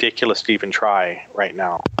just ridiculous to even try right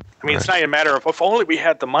now. I mean, It's not even a matter of if only we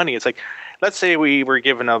had the money. It's like, let's say we were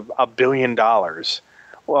given $1 billion.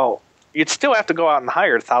 Well, you'd still have to go out and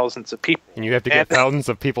hire thousands of people. And you have to get thousands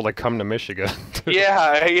of people to come to Michigan.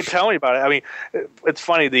 Yeah, you tell me about it. I mean, it's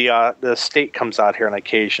funny, the state comes out here on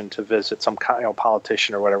occasion to visit, some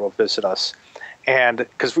politician or whatever will visit us. And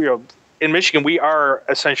because in Michigan, we are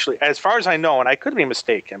essentially, as far as I know, and I could be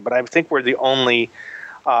mistaken, but I think we're the only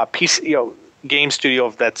game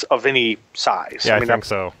studio that's of any size. Yeah, I think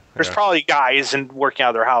so. There's probably guys working out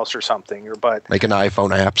of their house or something, but making iPhone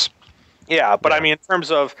apps. Yeah, but I mean, in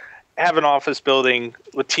terms of have an office building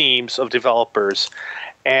with teams of developers,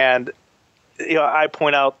 and I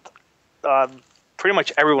point out pretty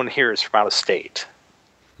much everyone here is from out of state,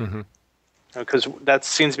 because that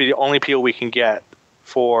seems to be the only people we can get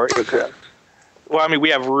for. Well, I mean, we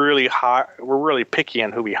have we're really picky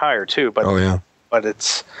on who we hire too, but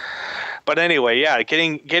but anyway, yeah,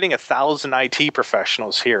 getting 1,000 IT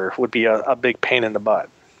professionals here would be a big pain in the butt.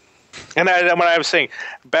 And when I was saying,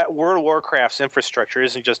 World of Warcraft's infrastructure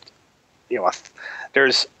isn't just,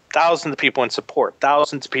 there's thousands of people in support,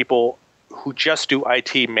 thousands of people who just do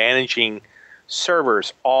IT managing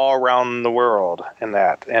servers all around the world, and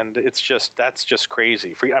that's just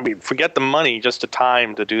crazy. Forget the money, just the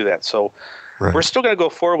time to do that. So we're still going to go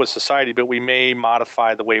forward with Society, but we may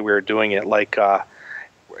modify the way we're doing it. Like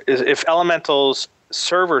if Elemental's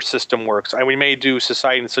server system works, we may do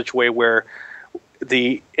Society in such a way where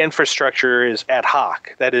the infrastructure is ad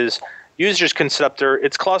hoc. That is, users can set up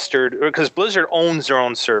it's clustered because Blizzard owns their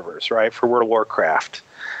own servers, right, for World of Warcraft.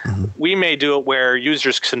 We may do it where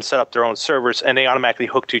users can set up their own servers and they automatically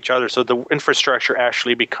hook to each other, so the infrastructure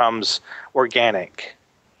actually becomes organic.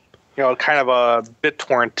 Kind of a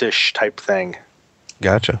BitTorrent-ish type thing.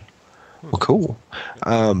 Gotcha. Well, cool.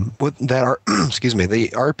 With that, excuse me, the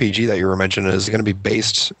RPG that you were mentioning is going to be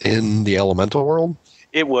based in the Elemental world?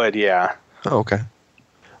 It would, yeah. Oh, okay.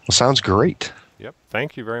 Well, sounds great. Yep.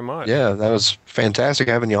 Thank you very much. Yeah, that was fantastic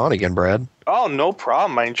having you on again, Brad. Oh, no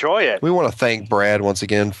problem. I enjoy it. We want to thank Brad once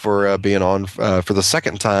again for being on for the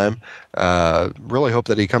second time. Really hope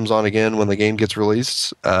that he comes on again when the game gets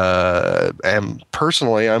released. And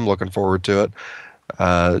personally, I'm looking forward to it.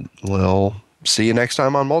 We'll see you next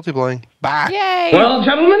time on Multiplaying. Bye. Yay! Well,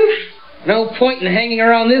 gentlemen, no point in hanging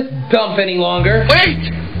around this dump any longer.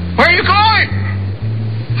 Wait! Where are you going?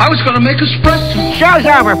 I was going to make espresso. Show's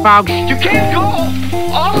over, folks. You can't go.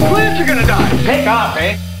 All the plants are going to die. Take off,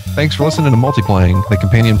 eh? Thanks for listening to Multiplaying, the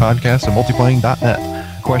companion podcast at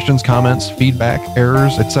multiplaying.net. Questions, comments, feedback,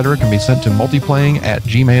 errors, etc. can be sent to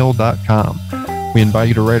multiplaying@gmail.com. We invite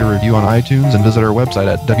you to write a review on iTunes and visit our website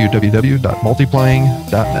at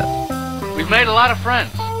www.multiplaying.net. We've made a lot of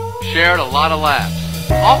friends, shared a lot of laughs,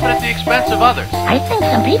 often at the expense of others. I think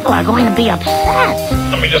some people are going to be upset.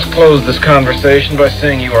 Let me just close this conversation by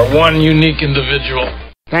saying you are one unique individual.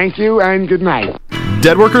 Thank you and good night.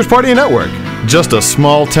 Dead Workers Party Network. Just a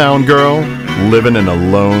small town girl living in a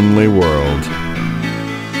lonely world.